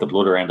they pump the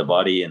blood around the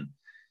body, and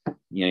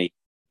you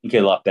think a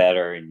lot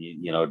better, and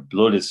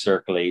blood is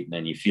circulating,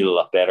 and you feel a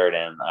lot better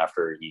then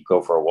after you go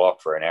for a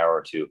walk for an hour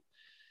or two,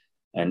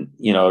 and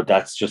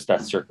that's just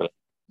that circulation.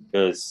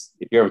 Because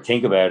if you ever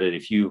think about it,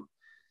 if you're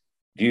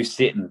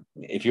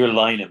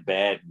lying in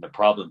bed and the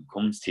problem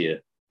comes to you,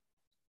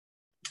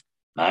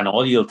 man,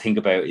 all you'll think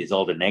about is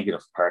all the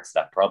negative parts of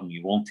that problem.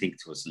 You won't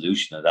think to a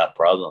solution of that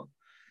problem.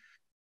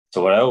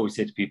 So what I always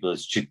say to people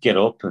is just get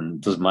up, and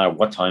it doesn't matter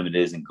what time it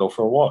is, and go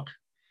for a walk.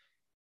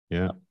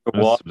 Yeah.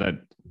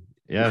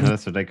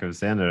 That's what I was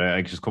saying.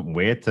 I just couldn't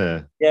wait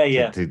to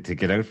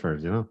get out for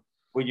it,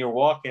 When you're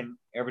walking,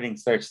 everything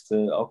starts to,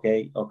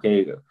 okay,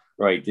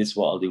 right, this is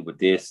what I'll do with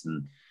this.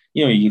 And,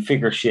 you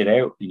figure shit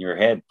out in your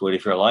head. But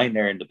if you're lying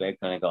there in the bed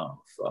kind of going,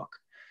 oh, fuck,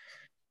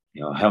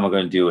 how am I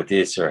going to do with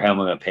this? Or how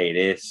am I going to pay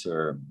this?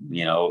 Or,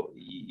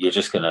 you're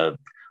just going to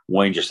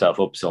wind yourself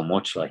up so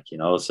much,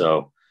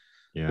 so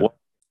yeah.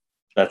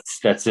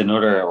 That's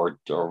another, or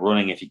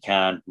running if you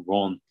can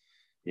run,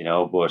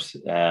 but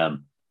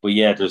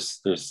yeah,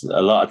 there's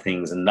a lot of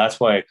things, and that's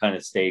why I kind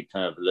of stayed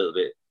kind of a little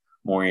bit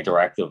more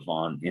interactive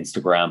on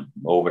Instagram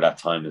over that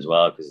time as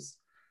well, because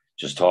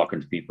just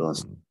talking to people and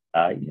stuff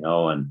like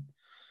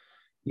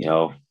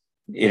that,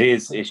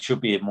 it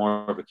should be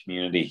more of a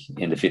community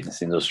in the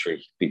fitness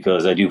industry,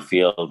 because I do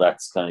feel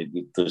that's kind of,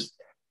 there's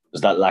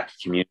that lack of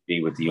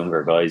community with the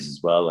younger guys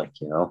as well,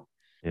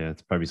 Yeah,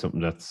 it's probably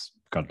something that's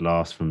got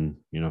lost from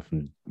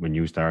when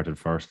you started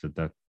first, that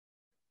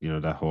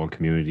that whole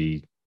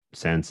community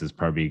sense is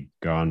probably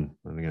gone,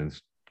 and again,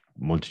 it's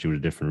a multitude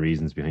of different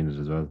reasons behind it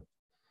as well.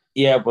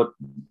 Yeah, but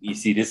you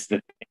see, this is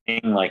the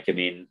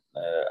thing,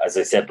 as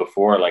I said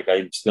before,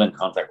 I'm still in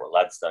contact with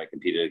lads that I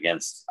competed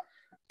against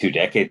 2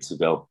 decades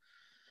ago,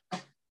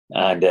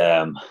 and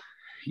the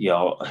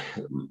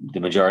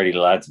majority of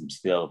the lads I'm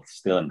still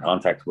in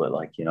contact with,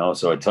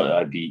 so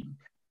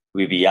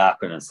we'd be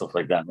yapping and stuff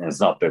like that, and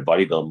it's not about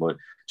bodybuilding, but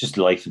just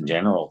life in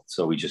general.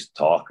 So we just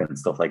talk and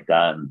stuff like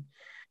that, and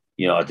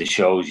at the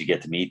shows you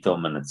get to meet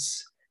them, and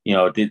it's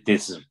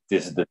this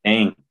is the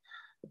thing.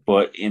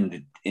 But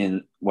in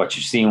what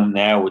you're seeing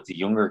now with the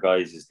younger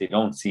guys is they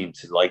don't seem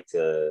to like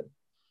to.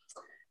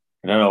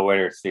 I don't know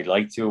whether it's they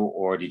like to,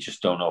 or they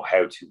just don't know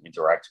how to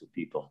interact with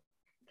people.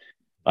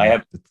 I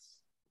have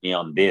me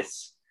on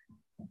this,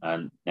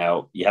 and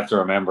now you have to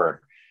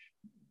remember,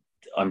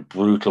 I'm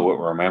brutal with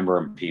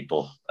remembering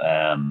people.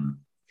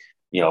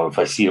 If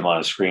I see them on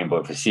a screen,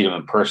 but if I see them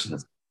in person,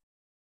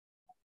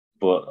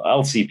 but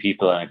I'll see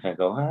people and I kind of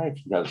go, I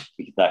think that was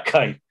that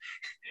guy.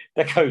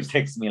 That guy was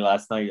texting me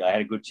last night. I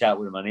had a good chat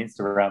with him on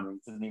Instagram and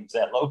he didn't even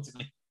say hello to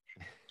me.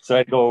 So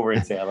I'd go over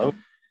and say hello.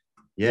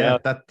 Yeah,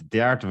 that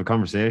the art of a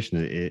conversation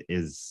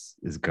is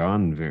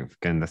gone.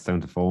 Again, that's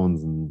down to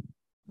phones and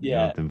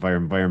the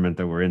environment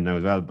that we're in now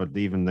as well. But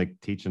even like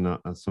teaching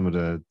on some of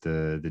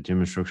the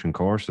gym instruction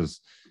courses,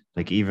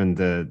 like even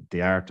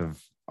the art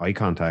of eye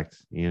contact.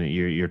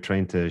 You're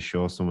trying to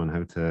show someone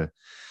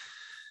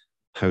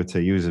how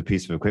to use a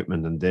piece of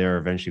equipment, and they're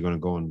eventually going to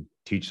go and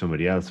teach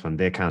somebody else when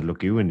they can't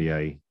look you in the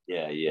eye.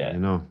 Yeah.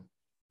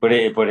 But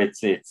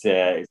it's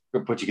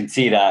but you can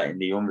see that in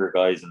the younger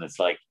guys, and it's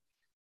like,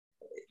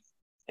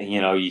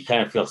 you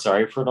kind of feel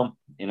sorry for them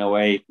in a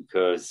way,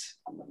 because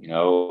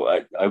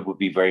I would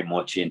be very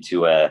much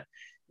into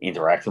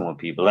interacting with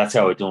people. That's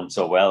how I've done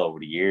so well over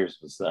the years.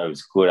 I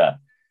was good at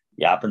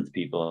yapping to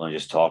people and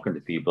just talking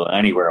to people.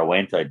 Anywhere I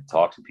went, I'd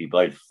talk to people.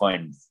 I'd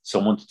find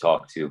someone to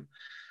talk to.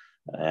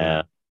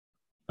 They're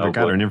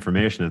gathering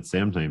information at the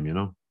same time,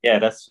 Yeah,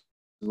 that's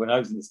when I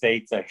was in the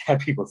States. I had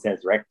people say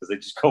it's wrecked because I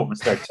just go and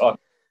start talking.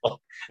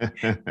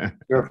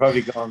 You're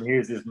probably going,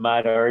 here's this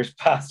mad Irish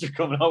pastor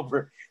coming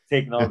over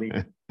taking all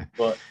these,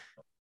 but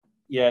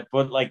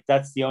like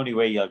that's the only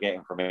way you'll get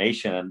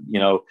information.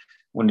 And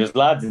when there's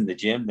lads in the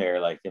gym there,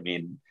 like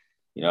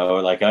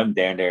like I'm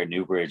down there in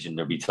Newbridge, and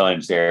there'll be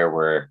times there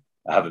where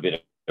I have a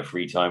bit of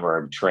free time where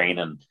I'm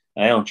training.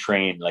 And I don't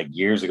train. Like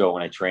years ago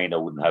when I trained, I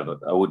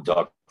wouldn't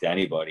talk to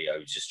anybody. I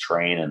would just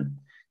train and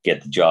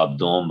get the job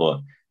done.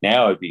 But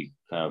now I'd be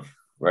kind of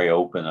very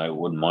open. I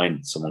wouldn't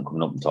mind someone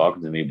coming up and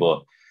talking to me,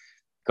 but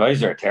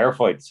guys are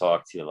terrified to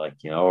talk to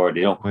you, or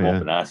they don't come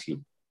up and ask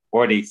you,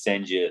 or they'll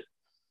send you.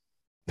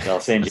 I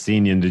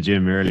seen you in the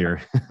gym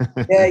earlier.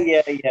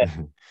 yeah.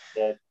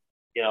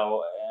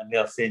 And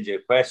they'll send you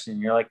a question.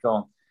 And you're like,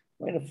 going,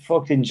 why the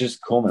fuck didn't you just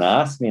come and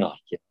ask me?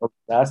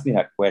 Ask me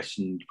that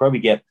question. You probably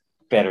get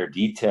better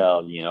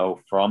detail,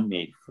 from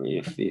me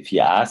if you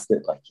asked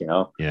it,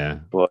 Yeah.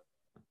 But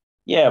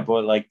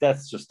like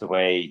that's just the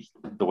way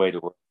the world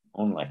is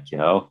going,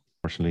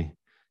 Unfortunately.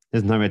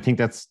 Listen, I think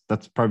that's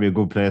probably a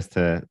good place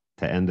to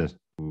end it.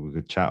 We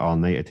could chat all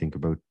night, I think,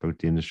 about the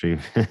industry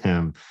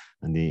and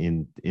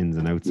the ins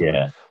and outs of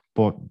it.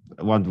 But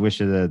I want to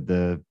wish you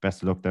the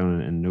best of luck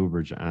down in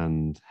Newbridge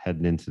and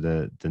heading into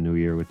the new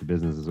year with the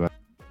business as well.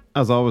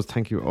 As always,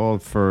 thank you all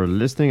for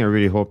listening. I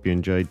really hope you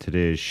enjoyed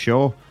today's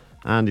show.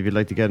 And if you'd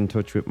like to get in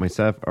touch with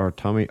myself or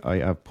Tommy, I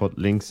have put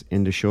links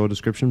in the show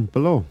description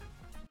below.